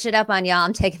I've switched it up on y'all.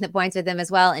 I'm taking the points with them as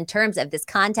well. In terms of this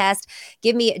contest,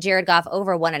 give me Jared Goff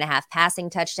over 1.5 passing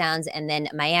touchdowns. And then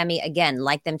Miami, again,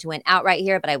 like them to win outright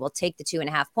here, but I will take the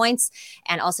 2.5 points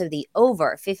and also the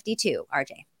over 52.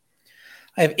 RJ.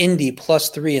 I have Indy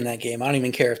 +3 in that game. I don't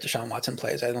even care if Deshaun Watson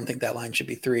plays. I don't think that line should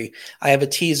be 3. I have a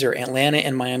teaser. Atlanta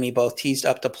and Miami both teased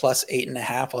up to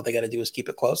 +8.5. All they got to do is keep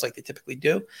it close like they typically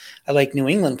do. I like New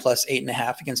England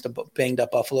 +8.5 against a banged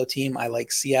up Buffalo team. I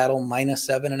like Seattle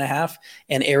 -7.5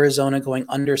 and Arizona going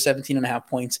under 17.5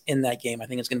 points in that game. I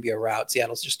think it's going to be a rout.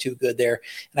 Seattle's just too good there.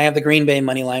 And I have the Green Bay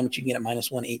money line, which you can get at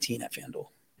 -118 at FanDuel.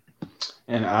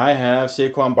 And I have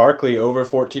Saquon Barkley over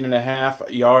 14.5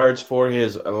 yards for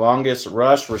his longest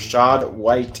rush. Rashad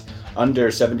White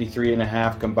under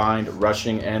 73.5 combined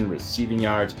rushing and receiving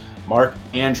yards. Mark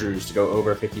Andrews to go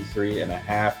over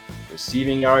 53.5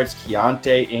 receiving yards.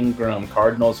 Keontae Ingram,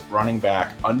 Cardinals running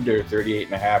back, under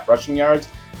 38.5 rushing yards.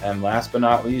 And last but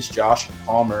not least, Josh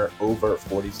Palmer over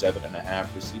 47.5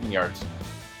 receiving yards.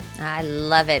 I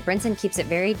love it. Brinson keeps it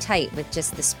very tight with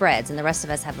just the spreads, and the rest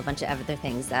of us have a bunch of other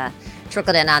things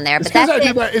trickled in on there. It's But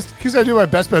that's because I do my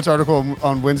best bets article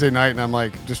on Wednesday night, and I'm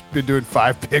like, just been doing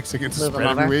 5 picks against the Move 'em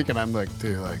spread every over. week, and I'm like,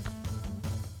 dude, like,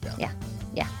 Yeah.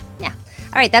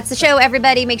 All right, that's the show,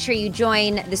 everybody. Make sure you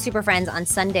join the Super Friends on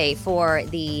Sunday for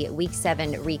the Week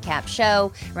 7 recap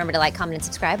show. Remember to like, comment, and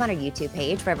subscribe on our YouTube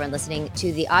page for everyone listening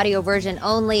to the audio version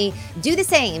only. Do the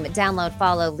same. Download,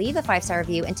 follow, leave a 5-star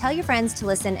review, and tell your friends to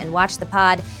listen and watch the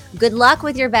pod. Good luck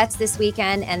with your bets this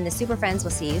weekend, and the Super Friends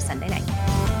will see you Sunday night.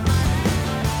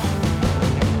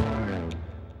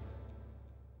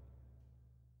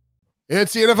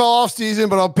 it's the NFL offseason,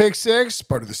 but on Pick 6,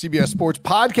 part of the CBS Sports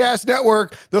Podcast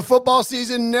Network, the football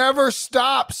season never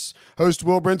stops. Host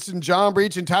Will Brinson, John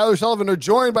Breach, and Tyler Sullivan are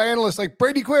joined by analysts like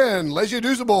Brady Quinn, Lesia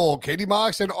Dusable, Katie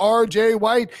Mox, and RJ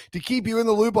White to keep you in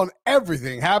the loop on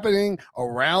everything happening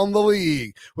around the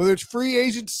league. Whether it's free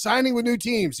agents signing with new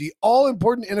teams, the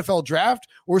all-important NFL draft,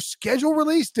 or schedule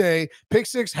release day, Pick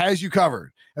 6 has you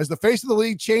covered. As the face of the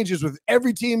league changes with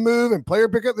every team move and player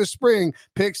pickup this spring,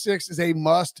 Pick 6 is a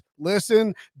must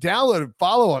listen. Download and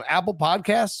follow on Apple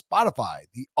Podcasts, Spotify,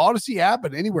 the Odyssey app,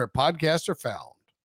 and anywhere podcasts are found.